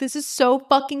 I was like, this is so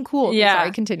fucking cool. Yeah.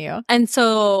 Sorry, continue. And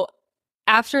so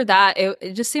after that,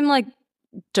 it just seemed like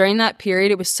during that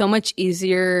period, it was so much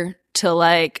easier to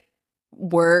like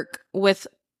work with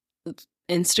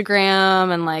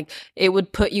Instagram, and like it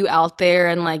would put you out there,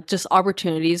 and like just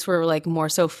opportunities were like more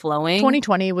so flowing.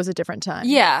 2020 was a different time.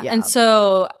 Yeah. And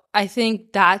so I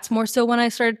think that's more so when I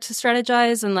started to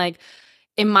strategize, and like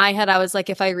in my head I was like,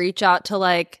 if I reach out to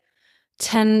like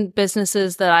 10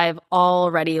 businesses that I've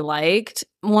already liked,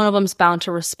 one of them's bound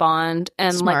to respond,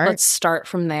 and Smart. like let's start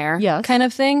from there. Yes. Kind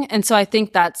of thing. And so I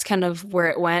think that's kind of where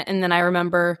it went. And then I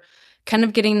remember kind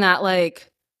of getting that like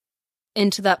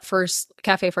into that first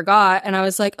Cafe Forgot, and I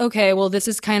was like, okay, well, this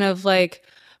is kind of like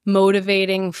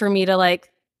motivating for me to like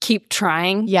keep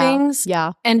trying things.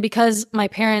 Yeah. And because my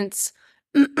parents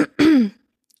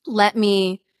let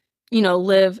me,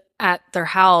 live at their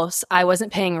house, I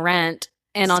wasn't paying rent.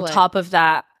 And on top of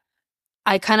that,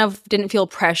 I kind of didn't feel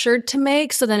pressured to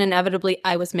make. So then inevitably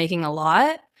I was making a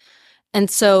lot.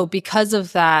 And so because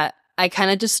of that, I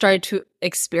kind of just started to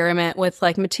experiment with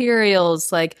like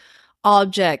materials, like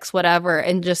objects, whatever,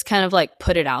 and just kind of like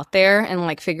put it out there and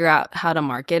like figure out how to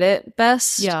market it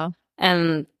best. Yeah.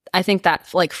 And I think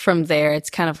that like from there,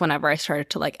 it's kind of whenever I started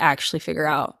to like actually figure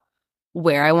out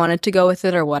where I wanted to go with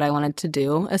it or what I wanted to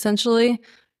do, essentially.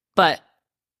 But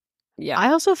yeah. I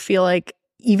also feel like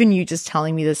even you just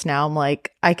telling me this now, I'm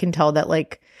like, I can tell that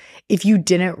like if you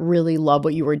didn't really love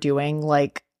what you were doing,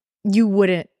 like you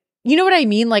wouldn't. You know what I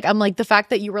mean? Like, I'm like, the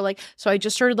fact that you were like, so I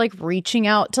just started like reaching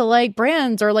out to like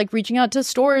brands or like reaching out to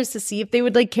stores to see if they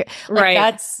would like care. Like,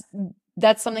 right.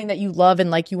 That's something that you love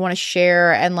and like you want to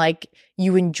share, and like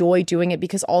you enjoy doing it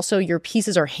because also your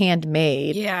pieces are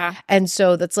handmade. Yeah. And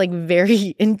so that's like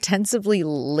very intensively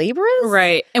laborious.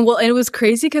 Right. And well, it was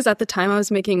crazy because at the time I was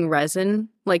making resin,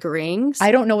 like rings.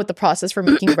 I don't know what the process for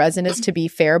making resin is, to be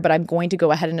fair, but I'm going to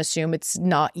go ahead and assume it's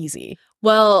not easy.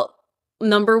 Well,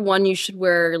 number one, you should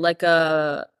wear like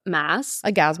a mask.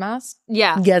 A gas mask?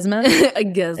 Yeah. Gas mask? A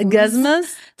gas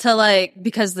mask? To like,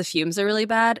 because the fumes are really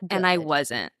bad. Good. And I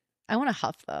wasn't. I want to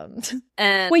huff them.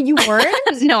 And wait, you weren't?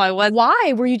 No, I wasn't.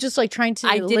 Why? Were you just like trying to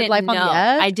live life on the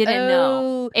edge? I didn't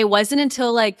know. It wasn't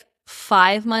until like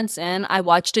 5 months in, I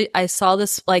watched it. I saw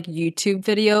this like YouTube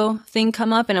video thing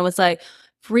come up, and it was like,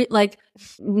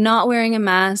 not wearing a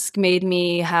mask made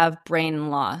me have brain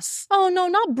loss. Oh no,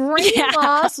 not brain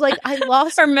loss. Like I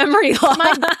lost or memory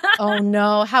loss. Oh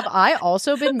no. Have I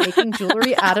also been making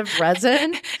jewelry out of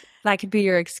resin? That could be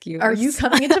your excuse. Are you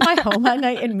coming into my home at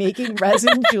night and making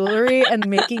resin jewelry and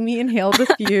making me inhale the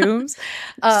fumes?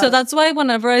 So that's why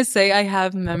whenever I say I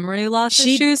have memory loss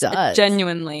issues,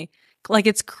 genuinely, like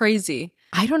it's crazy.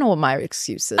 I don't know what my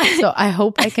excuse is. So I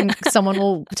hope someone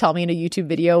will tell me in a YouTube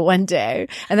video one day.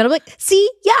 And then I'm like, see,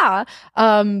 yeah.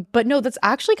 But no, that's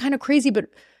actually kind of crazy. But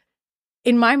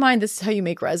in my mind, this is how you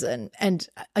make resin. And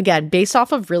again, based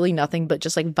off of really nothing but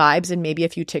just like vibes and maybe a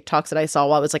few TikToks that I saw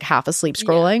while I was like half asleep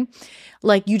scrolling. Yeah.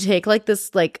 Like you take like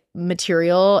this like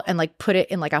material and like put it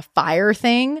in like a fire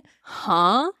thing.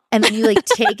 Huh? And then you like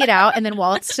take it out, and then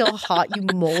while it's still hot, you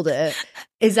mold it.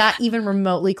 Is that even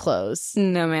remotely close?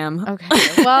 No, ma'am.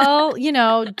 Okay. Well,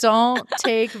 don't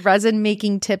take resin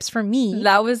making tips from me.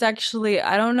 That was actually,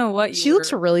 I don't know what She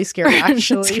looks really scared,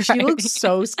 actually. She looks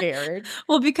so scared.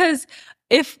 Well, because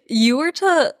if you were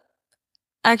to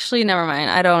Actually, never mind.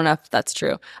 I don't know if that's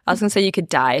true. I was gonna say you could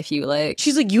die if you like.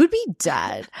 She's like, you would be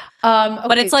dead. Okay.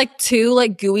 But it's like two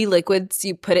like gooey liquids.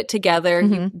 You put it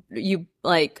together. You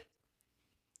like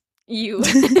you.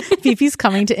 Fifi's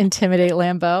coming to intimidate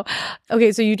Lambo.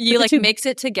 Okay, so you like mix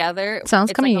it together.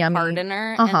 Sounds kind of like yummy. A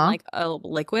hardener and like a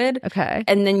liquid. Okay,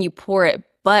 and then you pour it.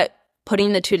 But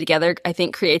putting the two together, I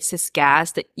think, creates this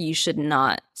gas that you should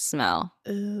not smell.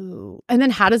 Ooh. And then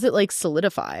how does it like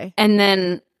solidify? And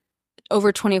then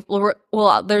over 20,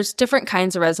 well, there's different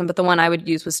kinds of resin, but the one I would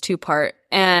use was 2-part.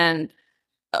 And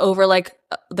over like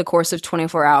the course of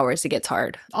 24 hours, it gets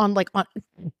hard. On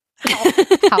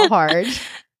how hard?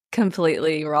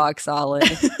 Completely rock solid.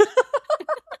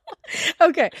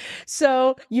 Okay,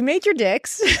 so you made your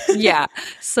dicks. Yeah.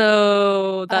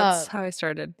 So that's how I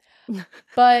started.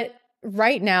 But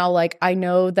right now, like I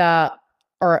know that,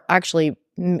 or actually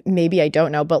maybe I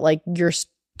don't know, but like you're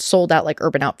sold at like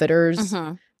Urban Outfitters.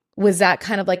 Was that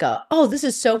kind of like this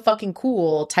is so fucking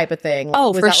cool type of thing? Oh,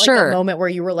 was for that sure. Like a moment where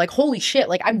you were like, holy shit,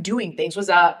 like I'm doing things. Was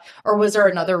that, or was there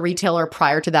another retailer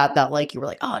prior to that like you were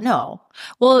like, oh no?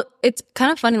 Well, it's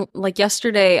kind of funny. Like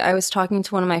yesterday, I was talking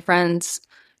to one of my friends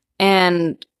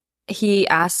and he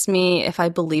asked me if I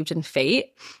believed in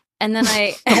fate. And then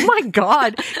oh my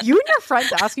God, you and your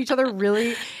friends ask each other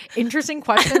really interesting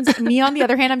questions. Me, on the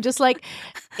other hand, I'm just like,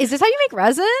 is this how you make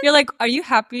resin? You're like, are you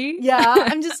happy? Yeah.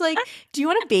 I'm just like, do you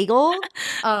want a bagel?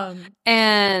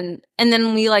 And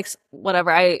then we like, whatever,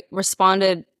 I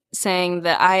responded saying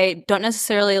that I don't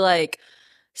necessarily like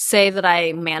say that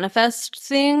I manifest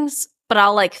things, but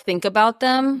I'll like think about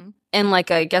them in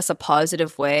like, I guess, a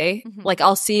positive way. Like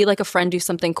I'll see like a friend do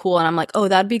something cool and I'm like, oh,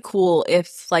 that'd be cool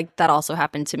if like that also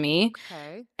happened to me.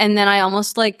 Okay. And then I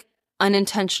almost like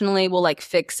unintentionally will like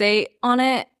fixate on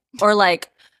it, or like,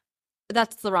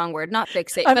 that's the wrong word, not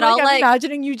fixate. But I'm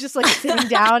imagining you just like sitting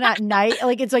down at night,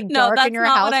 like it's like dark in your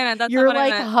house. You're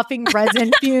like huffing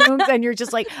resin fumes and you're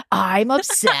just like, I'm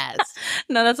obsessed.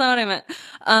 No, that's not what I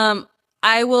meant.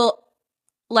 I will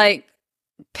like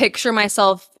picture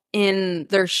myself in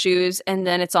their shoes, and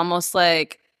then it's almost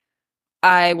like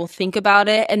I will think about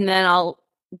it, and then I'll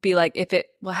be like, if it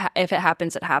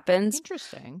happens, it happens.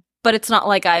 Interesting. But it's not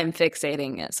like I'm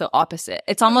fixating it. So opposite.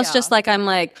 It's almost just like I'm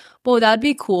like, whoa, that'd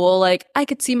be cool. Like I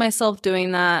could see myself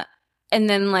doing that. And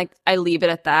then like I leave it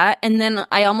at that. And then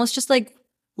I almost just like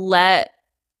let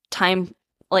time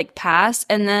like pass,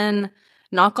 and then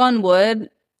knock on wood,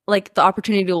 like the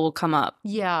opportunity will come up.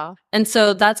 Yeah. And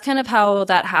so that's kind of how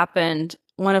that happened.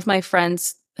 One of my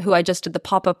friends who I just did the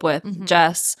pop-up with,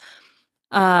 Jess,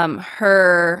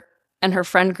 her and her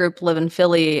friend group live in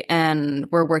Philly and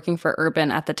were working for Urban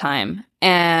at the time.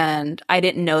 And I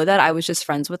didn't know that. I was just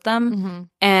friends with them.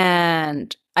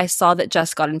 And I saw that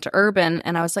Jess got into Urban,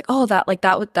 and I was like, oh,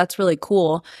 that's really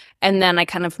cool. And then I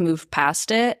kind of moved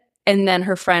past it. And then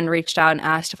her friend reached out and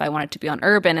asked if I wanted to be on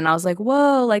Urban. And I was like,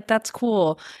 whoa, like that's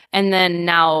cool. And then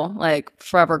now, like,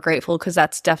 forever grateful, because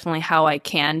that's definitely how I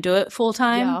can do it full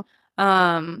time.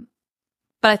 Yeah.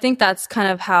 But I think that's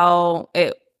kind of how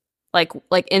it, like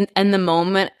in the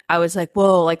moment, I was like,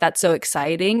 whoa, like that's so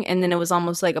exciting. And then it was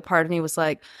almost like a part of me was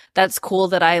like, that's cool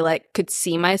that I like could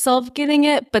see myself getting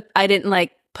it, but I didn't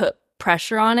like put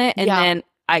pressure on it. And then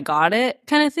I got it,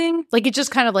 kind of thing. Like it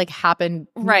just kind of like happened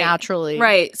naturally.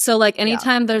 Right. So like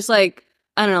anytime there's like,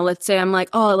 I don't know, let's say I'm like,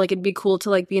 oh, like it'd be cool to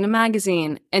like be in a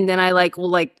magazine. And then I like will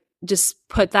like just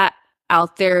put that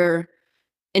out there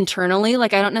internally.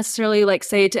 Like I don't necessarily like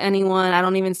say it to anyone. I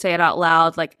don't even say it out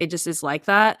loud. Like it just is like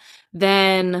that.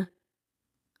 Then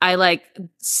I like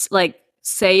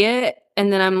say it,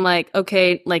 and then I'm like,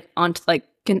 okay, like on to like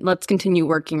let's continue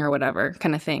working or whatever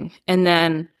kind of thing. And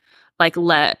then like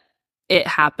let it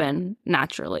happen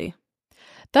naturally.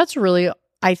 That's really,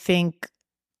 I think,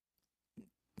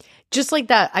 just like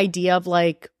that idea of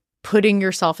like putting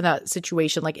yourself in that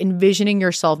situation, like envisioning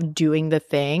yourself doing the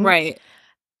thing. Right.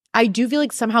 I do feel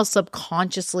like somehow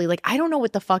subconsciously, like I don't know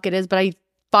what the fuck it is, but I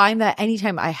find that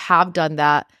anytime I have done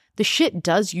that, the shit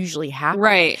does usually happen.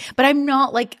 Right. But I'm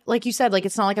not like you said, like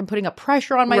it's not like I'm putting a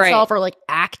pressure on myself or like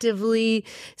actively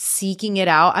seeking it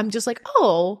out. I'm just like,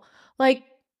 oh, like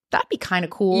that'd be kind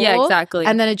of cool. Yeah, exactly.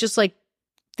 And then it just like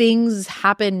things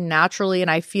happen naturally, and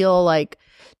I feel like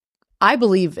I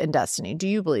believe in destiny. Do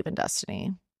you believe in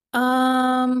destiny?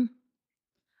 I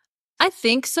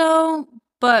think so,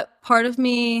 but part of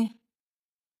me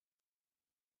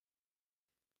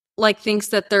like thinks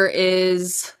that there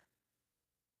is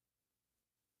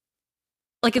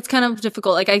like it's kind of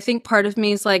difficult. Like I think part of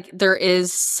me is like there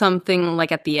is something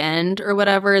like at the end or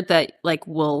whatever that like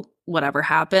will whatever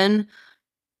happen.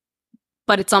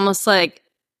 But it's almost like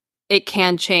it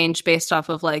can change based off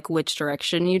of like which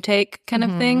direction you take kind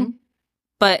of thing.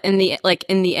 But in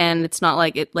the end, it's not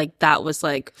like it like that was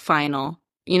like final.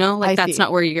 You know, like that's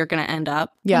not where you're going to end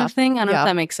up kind of thing. I don't know if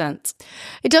that makes sense.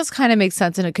 It does kind of make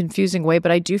sense in a confusing way,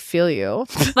 but I do feel you.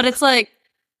 But it's like,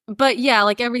 but yeah,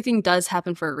 like everything does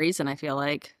happen for a reason, I feel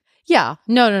like. Yeah.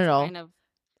 No. Kind of.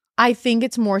 I think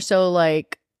it's more so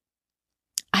like,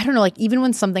 I don't know, like even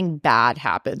when something bad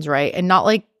happens, right? And not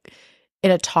like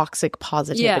in a toxic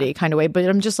positivity kind of way, but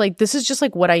I'm just like, this is just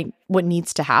like what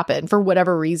needs to happen for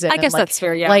whatever reason. I guess like, that's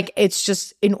fair, yeah. Like it's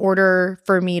just in order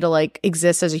for me to like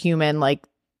exist as a human, like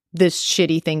this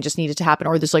shitty thing just needed to happen,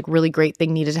 or this like really great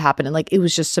thing needed to happen, and like it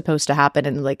was just supposed to happen,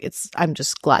 and like I'm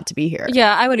just glad to be here.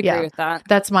 Yeah, I would agree with that.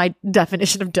 That's my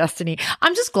definition of destiny.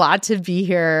 I'm just glad to be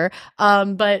here.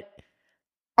 But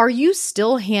are you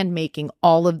still hand making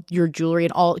all of your jewelry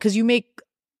and all, because you make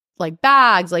like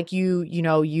bags, like you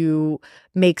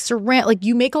make like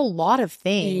you make a lot of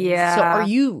things. Yeah.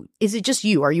 So is it just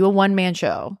you? Are you a one-man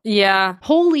show? Yeah.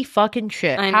 Holy fucking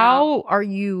shit. I know. How are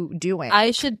you doing?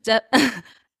 I should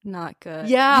not good.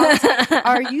 Yeah.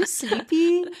 Are you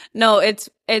sleepy? No, it's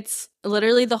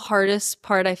literally the hardest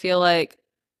part, I feel like,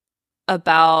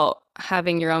 about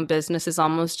having your own business is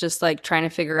almost just like trying to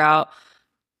figure out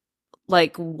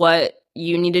like what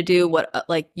you need to do, what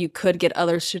like you could get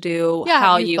others to do. Yeah,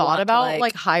 how have you thought about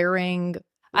like hiring?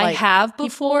 I have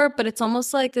before, but it's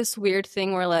almost like this weird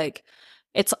thing where like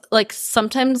it's like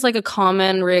sometimes like a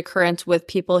common reoccurrence with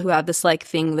people who have this like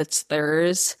thing that's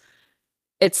theirs.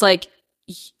 It's like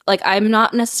I'm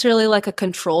not necessarily like a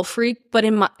control freak, but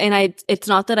it's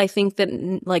not that I think that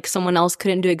like someone else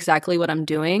couldn't do exactly what I'm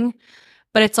doing,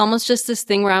 but it's almost just this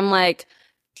thing where I'm like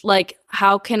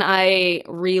how can I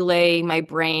relay my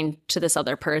brain to this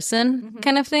other person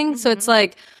kind of thing. So it's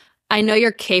like, I know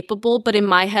you're capable, but in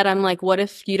my head, I'm like, what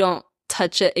if you don't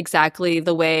touch it exactly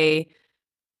the way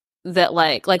that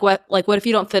what if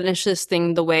you don't finish this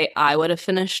thing the way I would have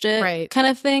finished it, right? Kind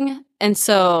of thing. And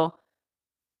so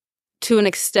to an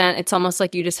extent, it's almost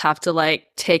like you just have to like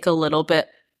take a little bit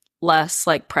less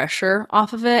like pressure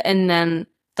off of it, and then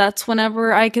that's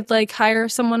whenever I could like hire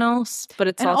someone else. But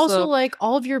it's also like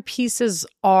all of your pieces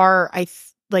are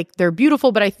like they're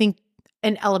beautiful, but I think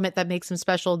an element that makes them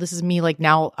special. This is me like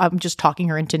now I'm just talking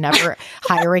her into never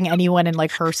hiring anyone and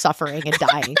like her suffering and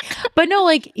dying. But no,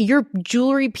 like your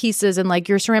jewelry pieces and like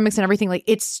your ceramics and everything, like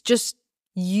it's just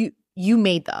you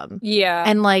made them. Yeah.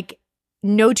 And like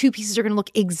no two pieces are going to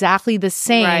look exactly the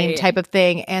same type of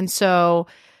thing. And so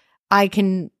I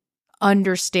can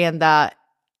understand that.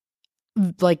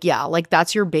 Like, yeah, like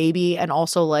that's your baby. And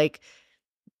also like,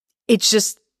 it's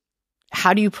just,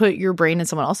 how do you put your brain in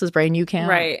someone else's brain? You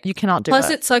can't, you cannot do it. Plus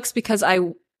it sucks because I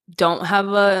don't have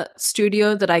a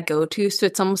studio that I go to. So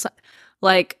it's almost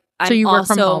like, so you work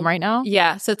from home right now?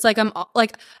 Yeah. So it's like,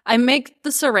 I make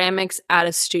the ceramics at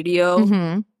a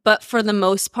studio, but for the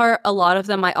most part, a lot of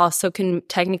them I also can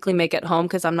technically make at home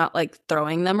because I'm not like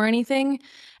throwing them or anything.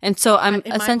 And so I'm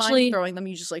in essentially my mind, throwing them.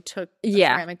 You just like took a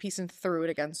ceramic piece and threw it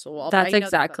against the wall. That's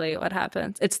exactly what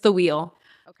happens. It's the wheel.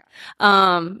 Okay.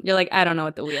 You're like, I don't know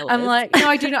what the wheel is. I'm like, no,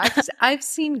 I do know. I've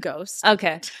seen ghosts.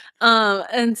 Okay.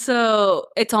 And so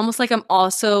it's almost like I'm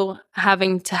also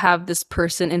having to have this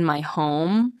person in my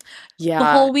home. Yeah. The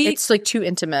whole week. It's like too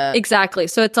intimate. Exactly.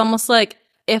 So it's almost like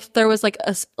if there was like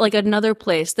another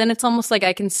place, then it's almost like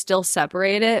I can still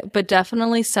separate it, but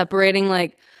definitely separating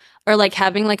like, or like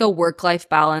having like a work-life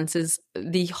balance is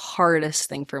the hardest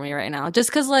thing for me right now. Just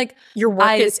because like your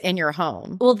work is in your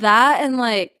home. Well, that and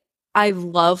like I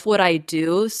love what I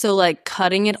do. So like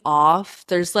cutting it off,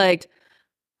 there's like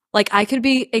I could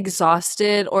be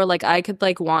exhausted or like I could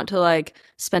like want to like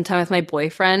spend time with my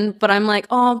boyfriend, but I'm like,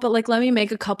 oh, but like let me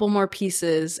make a couple more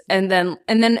pieces. And then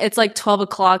it's like 12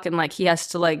 o'clock and like he has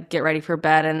to like get ready for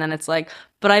bed. And then it's like,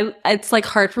 but it's like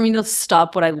hard for me to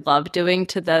stop what I love doing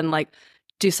to then like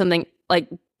do something like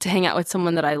to hang out with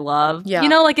someone that I love. Yeah. You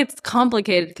know, like it's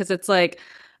complicated because it's like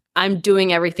I'm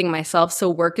doing everything myself. So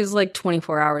work is like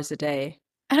 24 hours a day.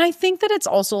 And I think that it's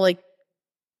also like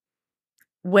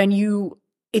when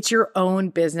it's your own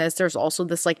business, there's also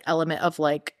this like element of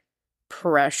like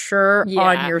pressure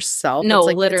on yourself. No, it's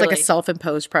like, literally. It's like a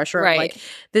self-imposed pressure. Right. Like,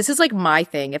 this is like my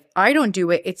thing. If I don't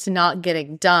do it, it's not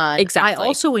getting done. Exactly. I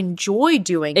also enjoy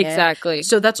doing it. Exactly.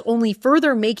 So that's only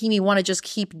further making me want to just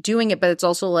keep doing it. But it's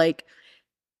also like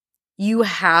you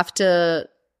have to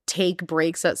take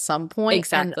breaks at some point.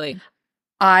 Exactly. And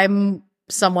I'm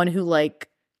someone who like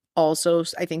also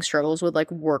I think struggles with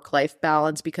like work-life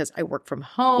balance because I work from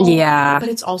home. Yeah. But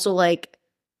it's also like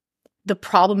the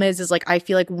problem is like I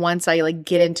feel like once I like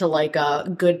get into like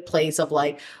a good place of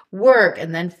like work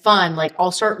and then fun, like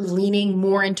I'll start leaning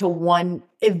more into one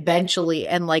eventually.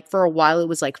 And like for a while it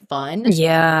was like fun.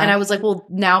 Yeah. And I was like, well,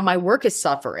 now my work is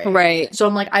suffering. Right. So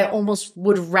I'm like, I almost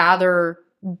would rather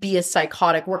be a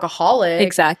psychotic workaholic.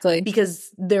 Exactly.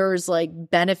 Because there's like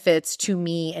benefits to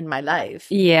me in my life.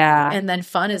 Yeah. And then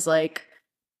fun is like,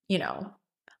 you know.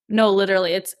 No,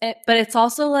 literally. But it's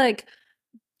also like,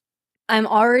 I'm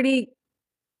already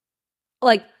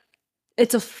like,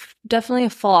 it's definitely a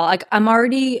flaw. Like, I'm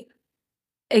already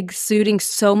exuding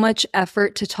so much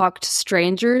effort to talk to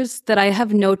strangers that I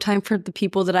have no time for the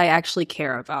people that I actually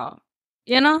care about.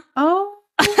 You know? Oh,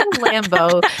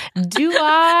 Lambo. Do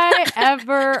I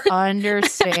ever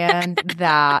understand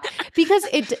that? Because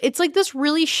it's like this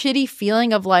really shitty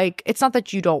feeling of like, it's not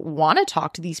that you don't want to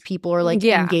talk to these people or like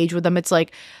engage with them. It's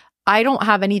like, I don't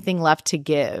have anything left to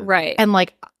give. Right. And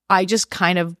like, I just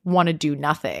kind of want to do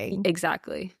nothing.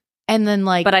 Exactly. And then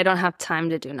like, but I don't have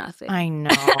time to do nothing. I know.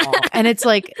 And it's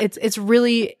like, it's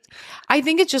really, I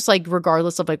think it's just like,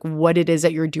 regardless of like what it is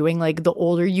that you're doing, like the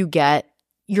older you get,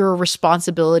 your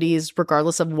responsibilities,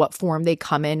 regardless of what form they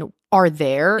come in, are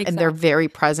there. Exactly. And they're very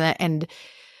present. And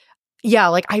yeah,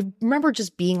 like I remember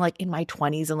just being like in my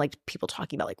 20s and like people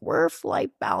talking about like work-life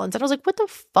balance. And I was like, what the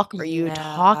fuck are you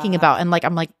talking about? And like,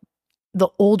 I'm like, the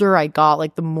older I got,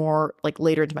 like the more like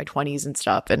later into my 20s and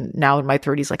stuff. And now in my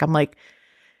 30s, like I'm like,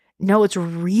 no, it's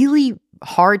really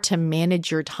hard to manage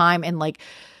your time and like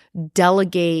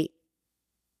delegate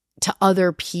to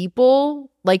other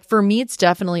people. Like for me, it's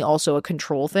definitely also a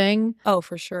control thing. Oh,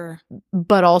 for sure.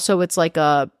 But also it's like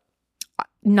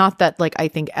not that like I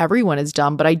think everyone is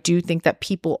dumb, but I do think that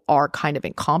people are kind of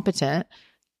incompetent.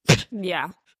 Yeah.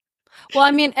 Well,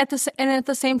 I mean, at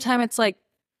the same time, it's like,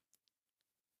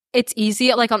 it's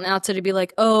easy like on the outside to be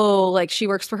like, oh, like she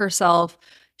works for herself.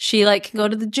 She like can go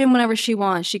to the gym whenever she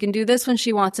wants. She can do this when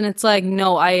she wants. And it's like,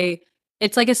 no,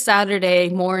 it's like a Saturday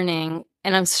morning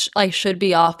and I should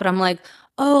be off, but I'm like,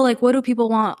 oh, like what do people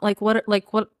want? Like what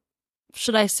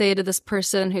should I say to this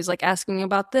person who's like asking me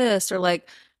about this or like,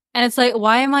 and it's like,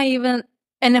 why am I even,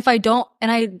 and if I don't,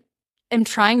 and I am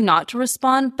trying not to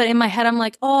respond, but in my head, I'm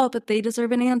like, oh, but they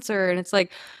deserve an answer. And it's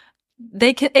like,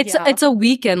 they can, it's a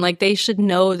weekend. Like they should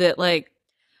know that like,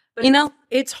 but you know,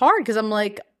 it's hard because I'm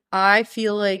like, I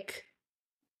feel like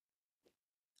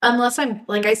unless I'm,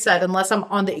 like I said, unless I'm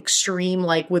on the extreme,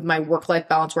 like with my work-life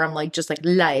balance where I'm like, just like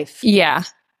life. Yeah.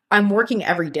 I'm working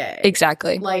every day.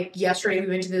 Exactly. Like yesterday we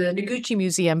went to the Noguchi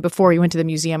Museum. Before we went to the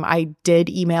museum, I did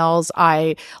emails.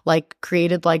 I like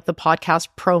created like the podcast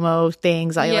promo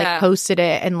things. I like posted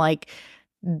it and like,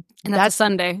 and that's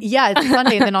Sunday. Yeah, it's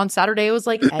Sunday. And then on Saturday it was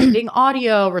like editing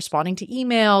audio, responding to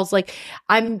emails. Like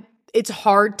it's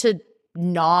hard to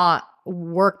not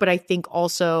work, but I think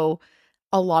also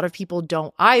a lot of people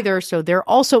don't either. So they're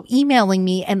also emailing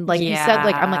me. And like you said,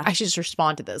 like, I'm like, I should just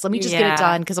respond to this. Let me just get it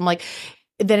done. Cause I'm like,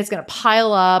 then it's going to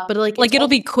pile up. But like it'll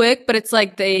be quick, but it's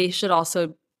like they should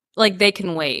also, like they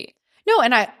can wait. No,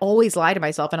 and I always lie to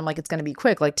myself and I'm like, it's going to be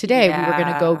quick. Like today we were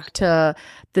going to go to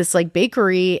this like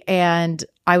bakery and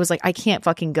I was like, I can't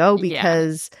fucking go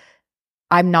because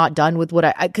I'm not done with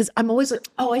what because I'm always like,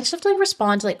 oh, I just have to like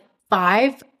respond to like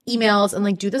 5 emails and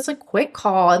like do this like quick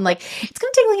call and like it's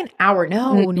gonna take like an hour.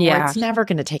 No, it's never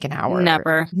gonna take an hour.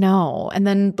 Never. No. And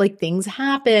then like things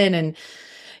happen and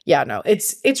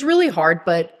it's really hard.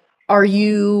 But are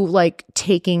you like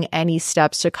taking any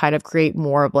steps to kind of create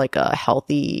more of like a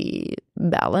healthy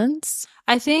balance?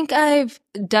 I think I've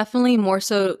definitely more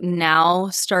so now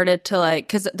started to like,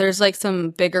 because there's like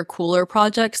some bigger, cooler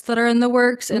projects that are in the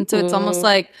works. And so it's almost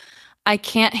like I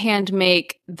can't hand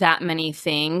make that many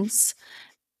things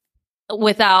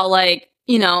without like,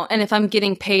 you know, and if I'm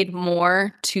getting paid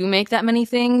more to make that many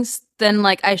things, then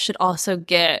like I should also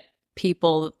get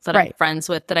people that I'm friends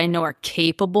with that I know are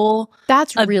capable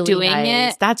of really doing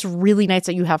nice. it. That's really nice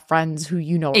that you have friends who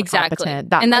you know are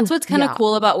competent. And that's what's kind of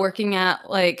cool about working at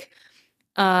like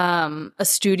a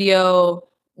studio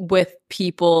with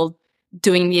people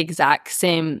doing the exact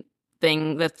same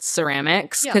thing with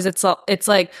ceramics because it's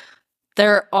like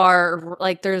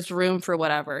there's room for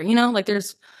whatever, you know, like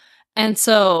there's. And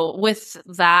so with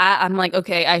that, I'm like,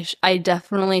 okay, I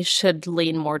definitely should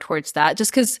lean more towards that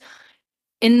just because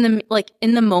in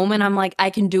the moment, I'm like,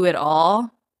 I can do it all.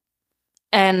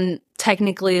 And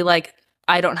technically, like,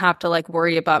 I don't have to like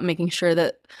worry about making sure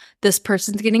that this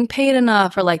person's getting paid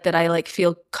enough or like that I like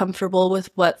feel comfortable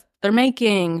with what they're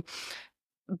making.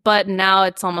 But now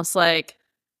it's almost like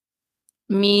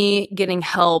me getting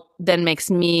help then makes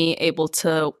me able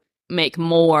to make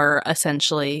more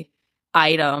essentially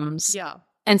items. Yeah.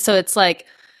 And so it's like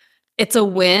it's a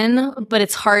win, but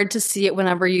it's hard to see it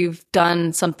whenever you've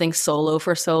done something solo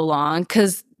for so long,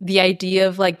 because the idea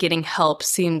of like getting help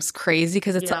seems crazy,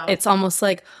 because it's almost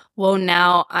like, well,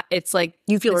 now it's like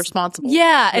you feel responsible.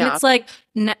 Yeah, and it's like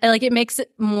it makes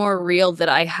it more real that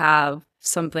I have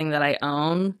something that I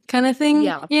own, kind of thing.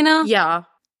 Yeah, you know. Yeah,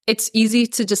 it's easy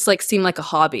to just like seem like a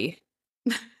hobby.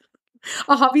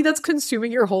 A hobby that's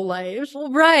consuming your whole life,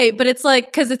 right? But it's like,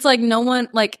 because it's like no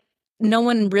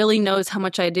one really knows how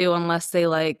much I do unless they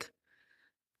like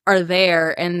are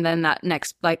there, and then that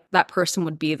next like that person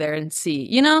would be there and see,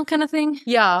 you know, kind of thing.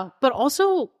 Yeah, but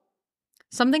also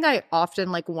something I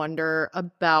often like wonder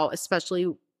about, especially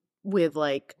with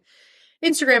like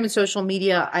Instagram and social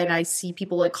media, and I see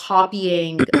people like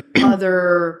copying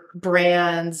other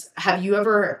brands. Have you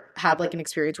ever had like an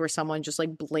experience where someone just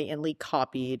like blatantly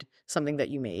copied something that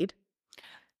you made?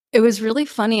 It was really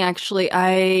funny, actually.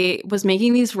 I was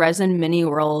making these resin mini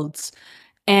worlds,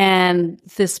 and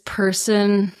this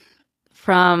person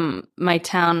from my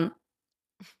town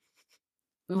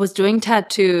was doing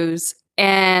tattoos,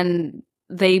 and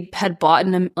they had bought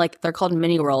in like, they're called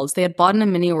mini worlds. They had bought in a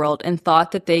mini world and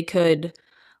thought that they could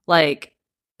like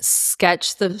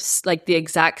sketch the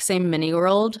exact same mini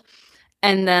world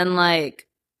and then like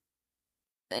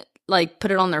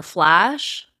put it on their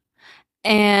flash.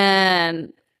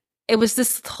 And it was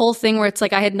this whole thing where it's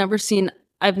like I've never seen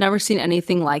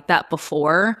anything like that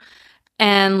before.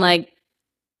 And like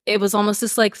it was almost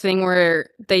this like thing where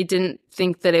they didn't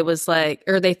think that it was like,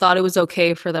 or they thought it was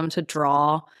okay for them to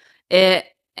draw it,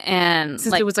 and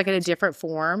since it was like in a different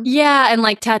form. Yeah, and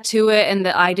like tattoo it, and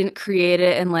that I didn't create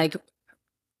it, and like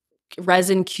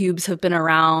resin cubes have been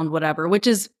around, whatever, which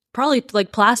is probably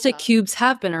like plastic cubes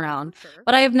have been around. Sure.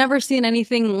 But I have never seen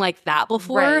anything like that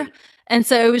before. Right. And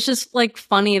so it was just like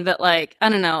funny that like, I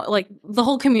don't know, like the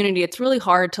whole community, it's really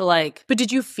hard to like. But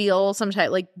did you feel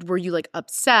sometimes like, were you like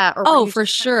upset? Or for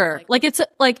sure. Like it's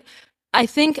like, I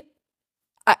think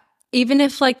even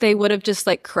if like they would have just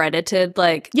like credited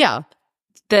like, yeah,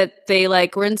 that they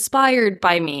like were inspired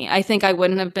by me, I think I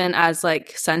wouldn't have been as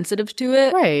like sensitive to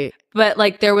it. Right. But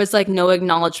like there was like no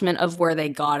acknowledgement of where they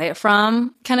got it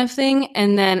from, kind of thing.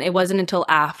 And then it wasn't until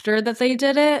after that they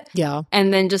did it. Yeah.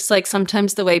 And then just like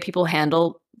sometimes the way people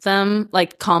handle them,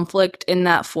 like conflict in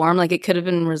that form, like it could have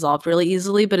been resolved really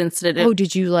easily, but instead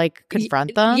did you like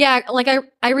confront them? Yeah, like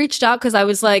I reached out because I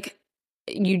was like,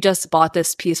 you just bought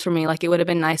this piece for me, like it would have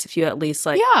been nice if you at least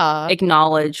like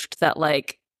acknowledged that,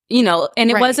 like, you know. And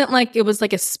it wasn't like it was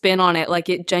like a spin on it, like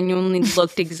it genuinely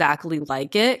looked exactly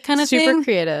like it, kind of thing. Super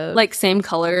creative, like same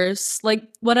colors, like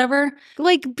whatever,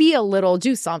 like be a little,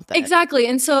 do something. Exactly.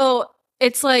 And so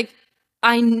it's like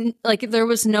there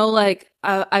was no like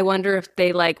I wonder if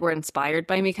they like were inspired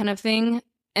by me, kind of thing.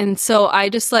 And so I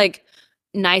just like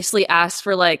nicely asked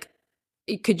for like,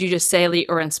 could you just say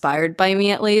or inspired by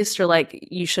me at least, or like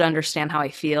you should understand how I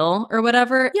feel or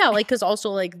whatever. Yeah, like because also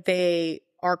like they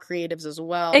are creatives as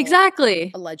well.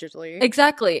 Exactly. Allegedly.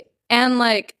 Exactly. And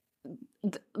like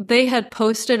they had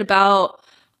posted about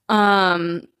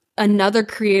another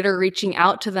creator reaching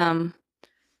out to them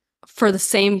for the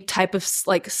same type of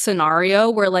like scenario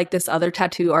where like this other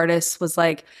tattoo artist was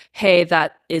like, hey,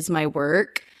 that is my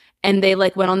work. And they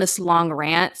like went on this long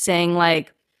rant saying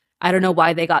like, I don't know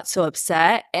why they got so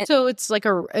upset. And so it's like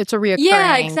it's a reoccurring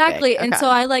Yeah, exactly. thing. And so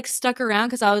I like stuck around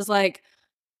because I was like,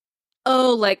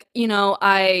 oh, like, you know,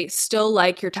 I still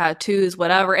like your tattoos,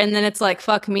 whatever. And then it's like,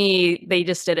 fuck me, they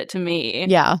just did it to me.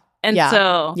 Yeah. And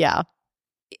so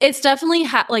it's definitely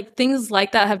like things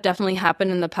like that have definitely happened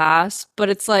in the past, but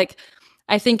it's like,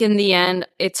 I think in the end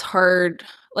it's hard.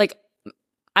 Like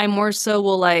I more so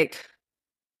will like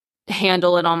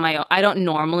handle it on my own. I don't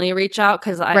normally reach out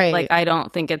because I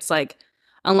don't think it's like,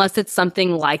 unless it's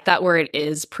something like that where it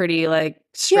is pretty like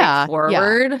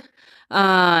straightforward.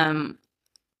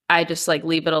 I just like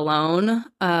leave it alone.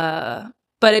 But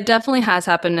it definitely has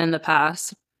happened in the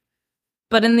past.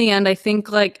 But in the end, I think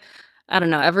like, I don't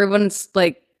know, everyone's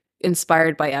like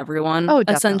inspired by everyone,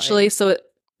 essentially. So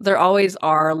there always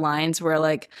are lines where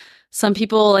like some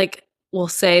people like will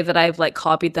say that I've like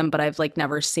copied them, but I've like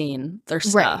never seen their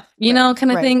stuff, you know,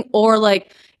 kind of thing. Or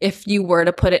like if you were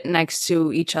to put it next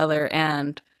to each other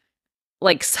and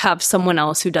like have someone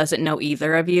else who doesn't know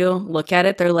either of you look at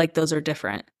it, they're like, those are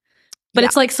different. But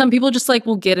it's like some people just like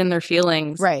will get in their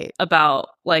feelings about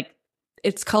like,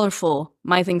 it's colorful.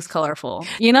 My thing's colorful,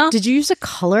 you know? Did you use a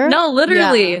color? No,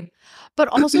 literally. Yeah. But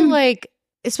also like,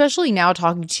 especially now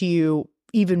talking to you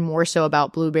even more so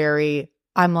about Blueberry,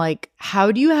 I'm like,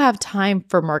 how do you have time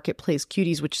for Marketplace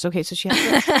Cuties? Which is okay. So she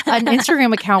has an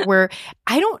Instagram account where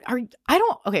I don't,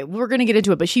 okay, we're going to get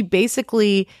into it, but she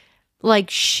basically like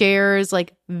shares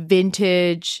like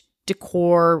vintage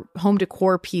decor, home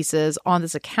decor pieces on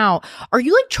this account. Are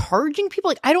you like charging people?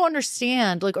 Like, I don't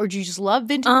understand. Like, or do you just love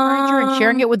vintage furniture and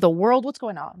sharing it with the world? What's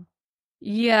going on?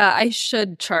 Yeah, I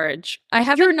should charge.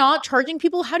 You're not charging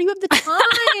people? How do you have the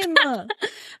time?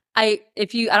 I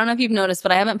don't know if you've noticed,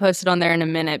 but I haven't posted on there in a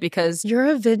minute because you're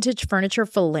a vintage furniture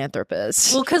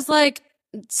philanthropist. Well, because like,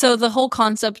 so the whole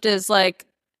concept is like,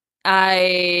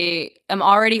 I am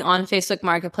already on Facebook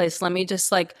Marketplace. Let me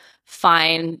just like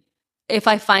if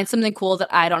I find something cool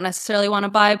that I don't necessarily want to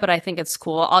buy, but I think it's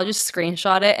cool, I'll just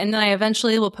screenshot it and then I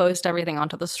eventually will post everything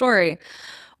onto the story.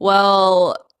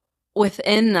 Well,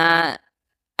 within that,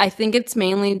 I think it's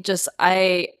mainly just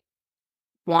I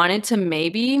wanted to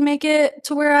maybe make it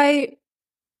to where I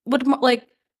would like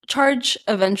charge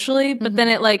eventually, but then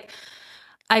it like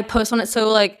I post on it so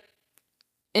like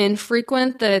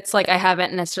infrequent that it's like I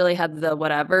haven't necessarily had the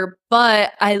whatever,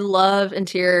 but I love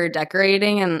interior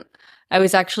decorating. And I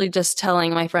was actually just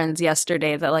telling my friends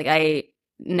yesterday that like I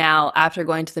now, after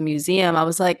going to the museum, I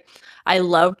was like, I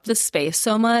loved the space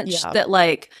so much that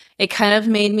like it kind of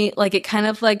made me like, it kind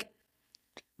of like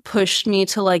pushed me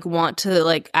to like want to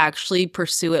like actually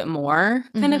pursue it more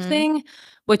kind of thing,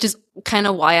 which is kind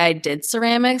of why I did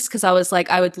ceramics, because I was like,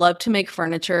 I would love to make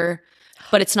furniture,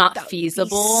 but it's not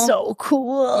feasible. So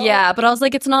cool. Yeah, but I was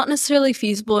like, it's not necessarily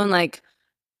feasible, and like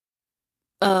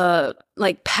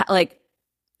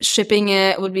shipping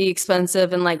it would be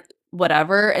expensive and like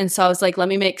whatever. And so I was like, let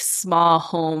me make small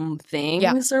home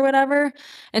things or whatever.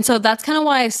 And so that's kind of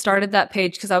why I started that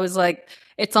page, because I was like,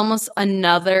 it's almost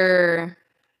another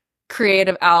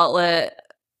creative outlet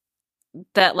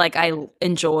that like I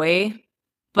enjoy,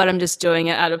 but I'm just doing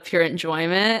it out of pure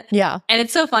enjoyment. Yeah. And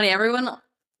it's so funny.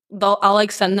 I'll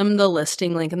like send them the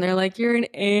listing link and they're like, you're an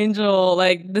angel.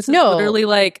 Like, this is literally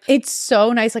like, it's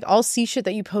so nice. Like, I'll see shit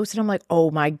that you posted. I'm like,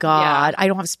 oh my God, I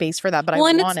don't have space for that, but I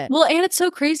want it. Well, and it's so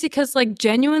crazy because like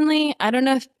genuinely, I don't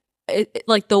know if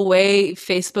like the way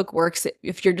Facebook works,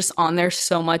 if you're just on there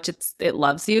so much, it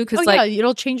loves you. Cause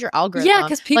it'll change your algorithm. Yeah.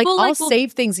 Cause people I'll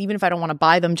save things even if I don't want to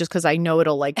buy them just cause I know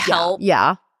it'll like help.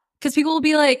 Yeah. Cause people will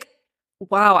be like,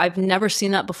 wow, I've never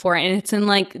seen that before. And it's in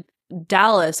like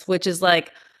Dallas, which is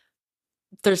like,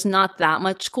 there's not that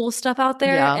much cool stuff out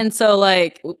there. Yeah. And so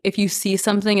like if you see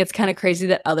something, it's kind of crazy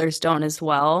that others don't as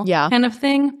well. Yeah. Kind of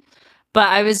thing. But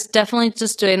I was definitely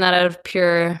just doing that out of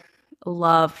pure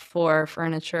love for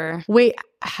furniture. Wait,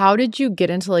 how did you get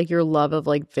into like your love of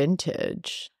like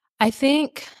vintage? I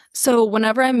think so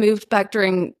whenever I moved back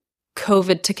during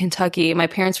COVID to Kentucky, my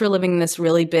parents were living in this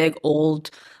really big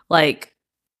old like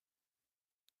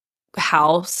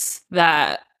house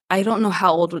that I don't know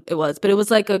how old it was, but it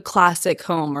was like a classic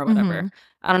home or whatever.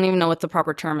 I don't even know what the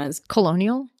proper term is.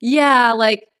 Colonial? Yeah,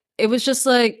 like it was just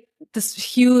like this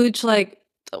huge like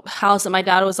house that my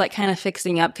dad was like kind of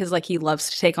fixing up because like he loves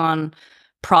to take on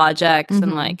projects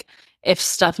and like if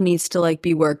stuff needs to like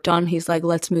be worked on, he's like,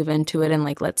 let's move into it and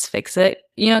like let's fix it,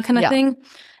 you know, kind of thing.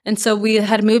 And so we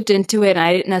had moved into it and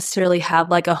I didn't necessarily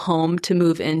have like a home to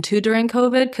move into during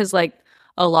COVID because like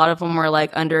a lot of them were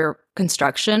like under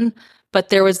construction. But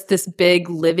there was this big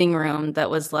living room that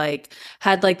was like,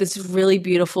 had like this really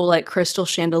beautiful like crystal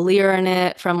chandelier in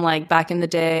it from like back in the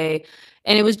day.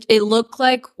 And it looked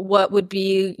like what would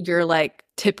be your like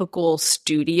typical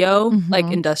studio, like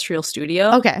industrial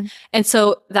studio. Okay. And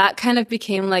so that kind of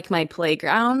became like my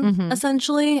playground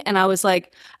essentially. And I was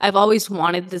like, I've always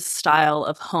wanted this style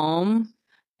of home.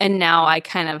 And now I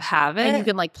kind of have it. And you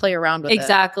can like play around with it.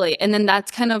 Exactly. And then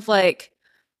that's kind of like,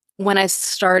 when I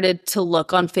started to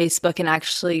look on Facebook and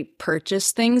actually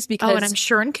purchase things because and I'm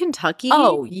sure in Kentucky.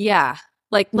 Oh, yeah.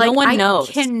 Like no one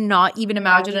knows. I cannot even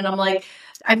imagine. And I'm like,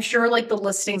 I'm sure like the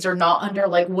listings are not under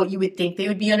like what you would think they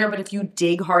would be under, but if you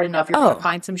dig hard enough, you're going to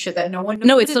find some shit that no one knows.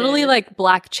 No, it's literally like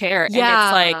black chair.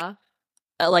 Yeah. And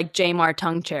it's like J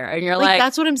Martung chair. And you're like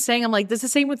that's what I'm saying. I'm like, this is the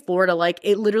same with Florida. Like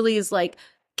it literally is like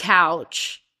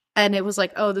couch. And it was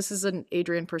like, oh, this is an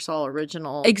Adrian Persall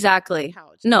original. Exactly.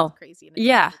 Couch. No. Crazy. And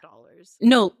yeah. $100.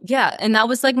 No. Yeah. And that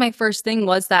was like my first thing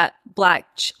was that black,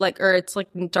 or it's like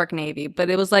dark navy, but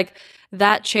it was like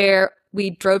that chair.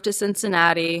 We drove to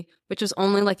Cincinnati, which was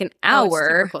only like an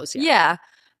hour. Super close, yeah.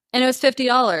 And it was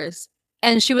 $50.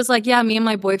 And she was like, yeah, me and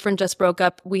my boyfriend just broke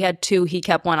up. We had two. He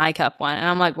kept one. I kept one. And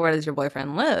I'm like, where does your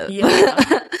boyfriend live?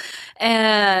 Yeah.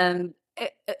 And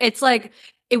it's like,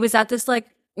 it was at this like,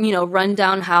 you know,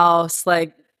 rundown house,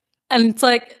 like, and it's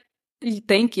like,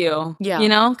 thank you, you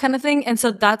know, kind of thing. And so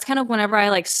that's kind of whenever I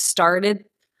like started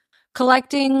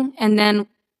collecting. And then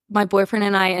my boyfriend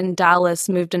and I in Dallas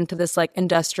moved into this like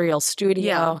industrial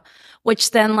studio,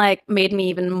 which then like made me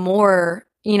even more,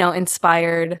 you know,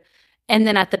 inspired. And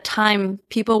then at the time,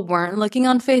 people weren't looking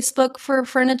on Facebook for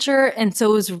furniture. And so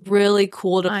it was really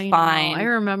cool to find. I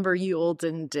remember you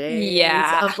olden days.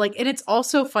 Yeah. Of like, and it's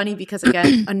also funny because,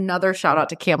 again, another shout out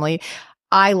to Camly.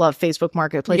 I love Facebook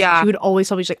Marketplace. Yeah. She would always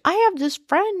tell me, she's like, I have this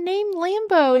friend named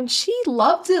Lambo and she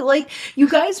loves it. Like, you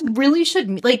guys really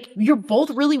should, like, you're both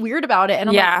really weird about it. And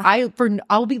I'm like,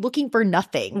 I'll be looking for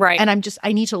nothing. Right. And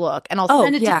I need to look and I'll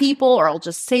send it to people or I'll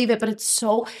just save it. But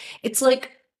it's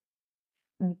like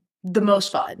the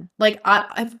most fun. Like,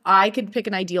 if I could pick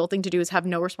an ideal thing to do is have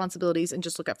no responsibilities and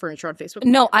just look at furniture on Facebook.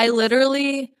 No, I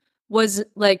literally was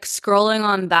like scrolling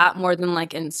on that more than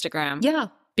like Instagram. Yeah.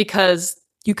 Because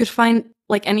you could find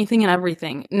like anything and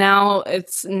everything. Now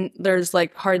there's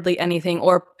like hardly anything,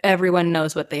 or everyone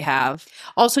knows what they have.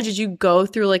 Also, did you go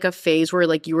through like a phase where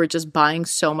like you were just buying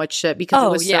so much shit because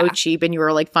it was so cheap and you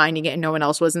were like finding it and no one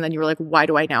else was, and then you were like, why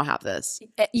do I now have this?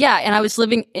 Yeah, and I was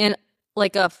living in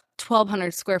like a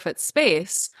 1,200 square foot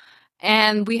space.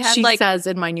 And we had she says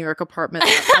in my New York apartment,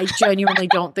 I genuinely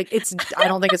don't think it's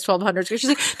 1,200 square. She's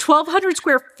like, 1,200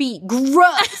 square feet.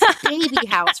 Gross. Baby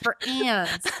house for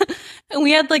ants. And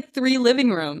we had like 3 living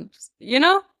rooms, you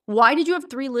know? Why did you have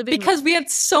 3 living rooms? Because we had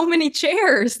so many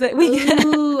chairs that we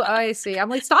Ooh, I see. I'm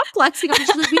like, stop flexing.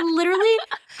 She's like, we literally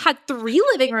had 3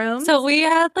 living rooms. So we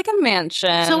had like a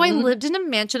mansion. So I lived in a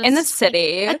mansion in the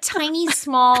city. A tiny,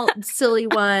 small, silly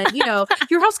one. You know,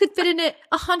 your house could fit in it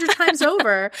 100 times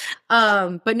over.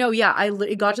 But no, yeah,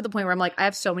 it got to the point where I'm like, I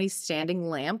have so many standing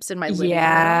lamps in my living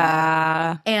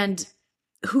room. And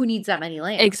who needs that many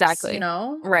lamps? Exactly. You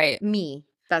know? Right. Me.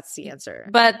 That's the answer.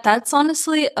 But that's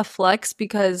honestly a flex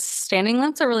because standing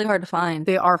lamps are really hard to find.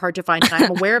 They are hard to find. And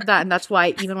I'm aware of that. And that's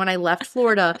why even when I left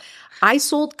Florida, I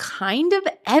sold kind of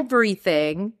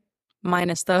everything.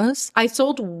 Minus those? I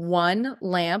sold 1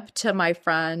 lamp to my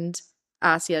friend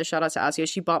Asia. Shout out to Asia.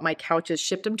 She bought my couches,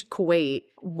 shipped them to Kuwait.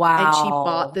 Wow. And she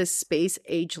bought this space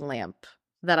age lamp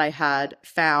that I had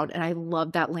found, and I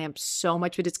love that lamp so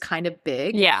much, but it's kind of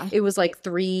big. Yeah. It was like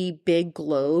 3 big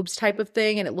globes type of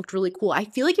thing, and it looked really cool. I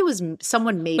feel like it was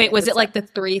someone made it. Wait, was it like the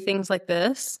 3 things like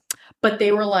this? But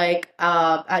they were like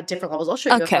at different levels. I'll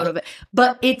show you a photo of it.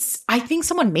 But I think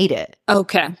someone made it.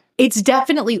 Okay. It's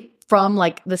definitely from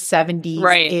like the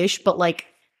 70s-ish, but like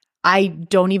I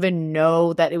don't even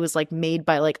know that it was like made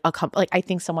by like a company. Like I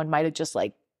think someone might have just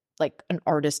like an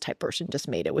artist type person just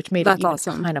made it, which made it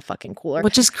even kind of fucking cooler.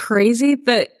 Which is crazy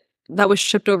that was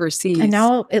shipped overseas. And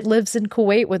now it lives in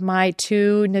Kuwait with my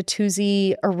 2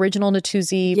 original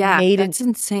Natuzzi made in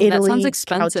insane. Italy. That sounds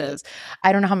expensive. Couches.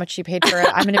 I don't know how much she paid for it.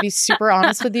 I'm going to be super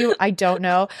honest with you. I don't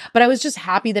know. But I was just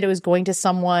happy that it was going to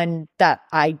someone that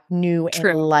I knew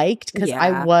and liked, because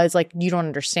I was like, you don't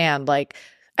understand. Like,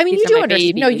 I mean, you do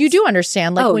understand. No, you do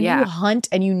understand. Like when you hunt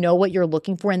and you know what you're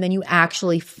looking for and then you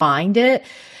actually find it,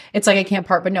 it's like I can't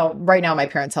part. But no, right now at my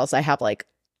parents' house, I have like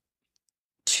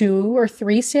 2 or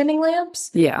 3 standing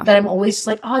lamps. Yeah. That I'm always just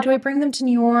like, oh, do I bring them to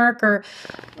New York? Or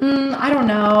I don't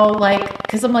know. Like,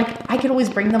 because I'm like, I could always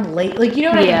bring them late. Like, you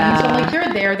know what I mean? So I'm like,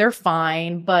 they're there, they're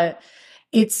fine. But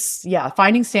it's,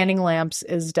 finding standing lamps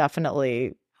is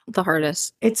definitely the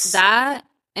hardest. It's that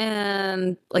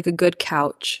and like a good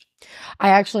couch. I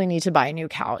actually need to buy a new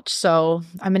couch. So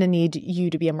I'm going to need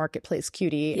you to be a marketplace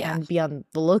cutie and be on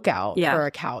the lookout for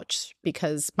a couch,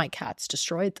 because my cats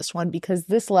destroyed this one, because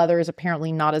this leather is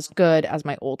apparently not as good as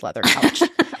my old leather couch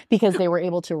because they were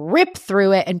able to rip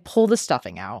through it and pull the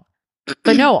stuffing out.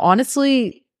 But no,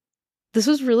 honestly, this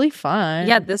was really fun.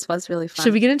 Yeah, this was really fun.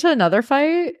 Should we get into another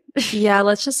fight? Yeah,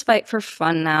 let's just fight for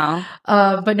fun now.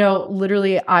 But no,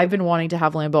 literally, I've been wanting to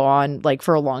have Lambo on like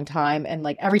for a long time. And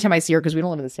like every time I see her, because we don't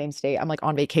live in the same state, I'm like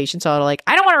on vacation. So I'm like,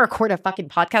 I don't want to record a fucking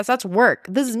podcast. That's work.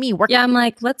 This is me working. Yeah, I'm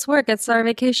like, let's work. It's our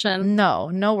vacation. No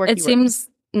work. It seems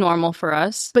normal for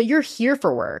us. But you're here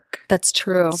for work. That's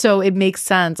true. So it makes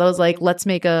sense. I was like, let's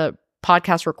make a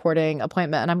podcast recording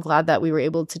appointment, and I'm glad that we were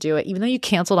able to do it, even though you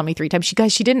canceled on me 3 times.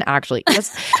 She didn't actually.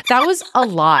 That was a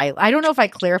lie. I don't know if I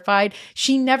clarified.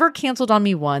 She never canceled on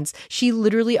me once. She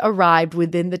literally arrived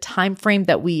within the time frame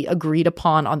that we agreed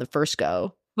upon on the first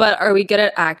go. But are we good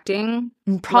at acting?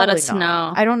 Probably let us not.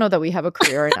 know. I don't know that we have a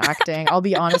career in acting. I'll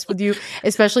be honest with you,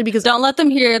 especially because don't let them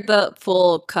hear the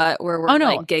full cut where we're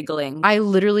like giggling. I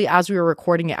literally, as we were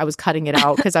recording it, I was cutting it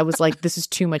out because I was like, this is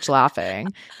too much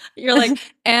laughing. You're like,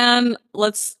 and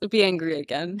let's be angry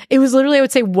again. It was literally, I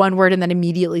would say one word and then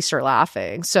immediately start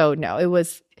laughing. So no, it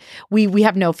was, we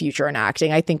have no future in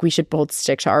acting. I think we should both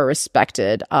stick to our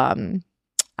respected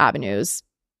avenues,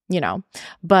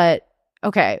 but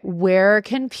okay, where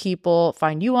can people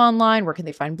find you online? Where can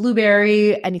they find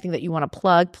Blueberry? Anything that you want to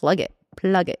plug it.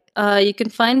 You can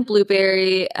find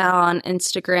Blueberry on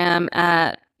Instagram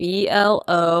at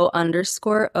BLO_O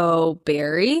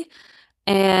Berry.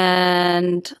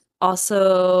 And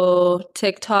also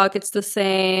TikTok, it's the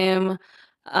same.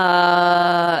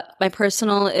 My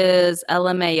personal is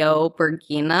LMAO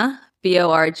Bergina,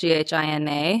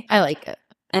 BORGHINA. I like it.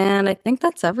 And I think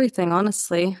that's everything,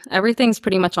 honestly. Everything's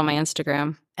pretty much on my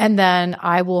Instagram. And then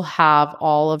I will have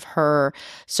all of her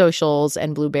socials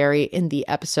and Blueberry in the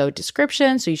episode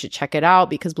description. So you should check it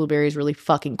out because Blueberry is really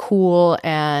fucking cool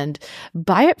and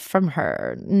buy it from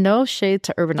her. No shade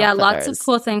to Urban Outfitters. Yeah, lots of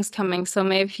cool things coming. So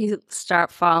maybe if you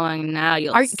start following now,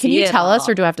 you'll see Can you tell us,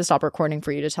 all. or do I have to stop recording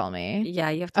for you to tell me? Yeah,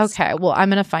 you have to. Okay, well, I'm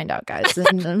going to find out, guys.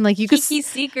 And like you could Kiki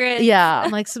secret. Yeah,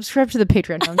 I'm like, subscribe to the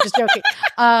Patreon. No, I'm just joking.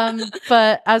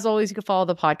 But as always, you can follow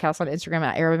the podcast on Instagram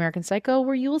at Arab American Psycho,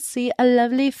 where you will see a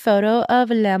lovely photo of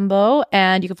Lambo.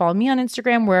 And you can follow me on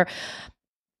Instagram, where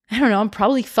I don't know, I'm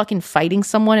probably fucking fighting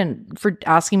someone and for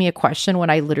asking me a question when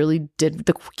I literally did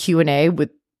the Q&A with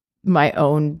my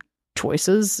own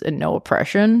choices and no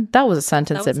oppression. That was a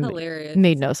sentence that was hilarious.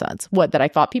 Made no sense. What, that I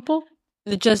fought people?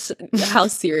 Just how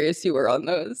serious you were on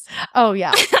those. Oh,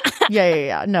 yeah.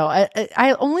 Yeah. No,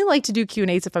 I only like to do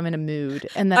Q&As if I'm in a mood.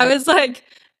 And then I was like,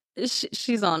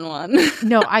 she's on one.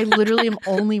 No, I literally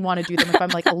only want to do them if I'm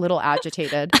like a little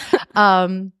agitated.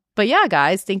 But yeah,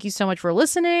 guys, thank you so much for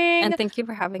listening. And thank you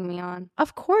for having me on.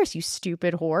 Of course, you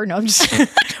stupid whore. No, I'm just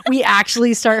we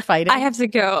actually start fighting. I have to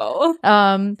go.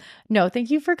 No,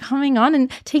 thank you for coming on and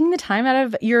taking the time out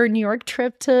of your New York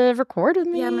trip to record with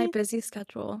me. Yeah, my busy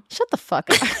schedule. Shut the fuck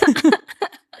up.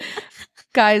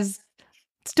 Guys,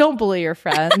 don't bully your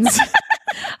friends.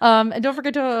 And don't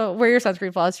forget to wear your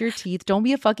sunscreen, floss your teeth. Don't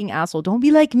be a fucking asshole. Don't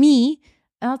be like me.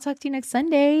 And I'll talk to you next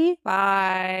Sunday.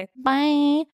 Bye. Bye.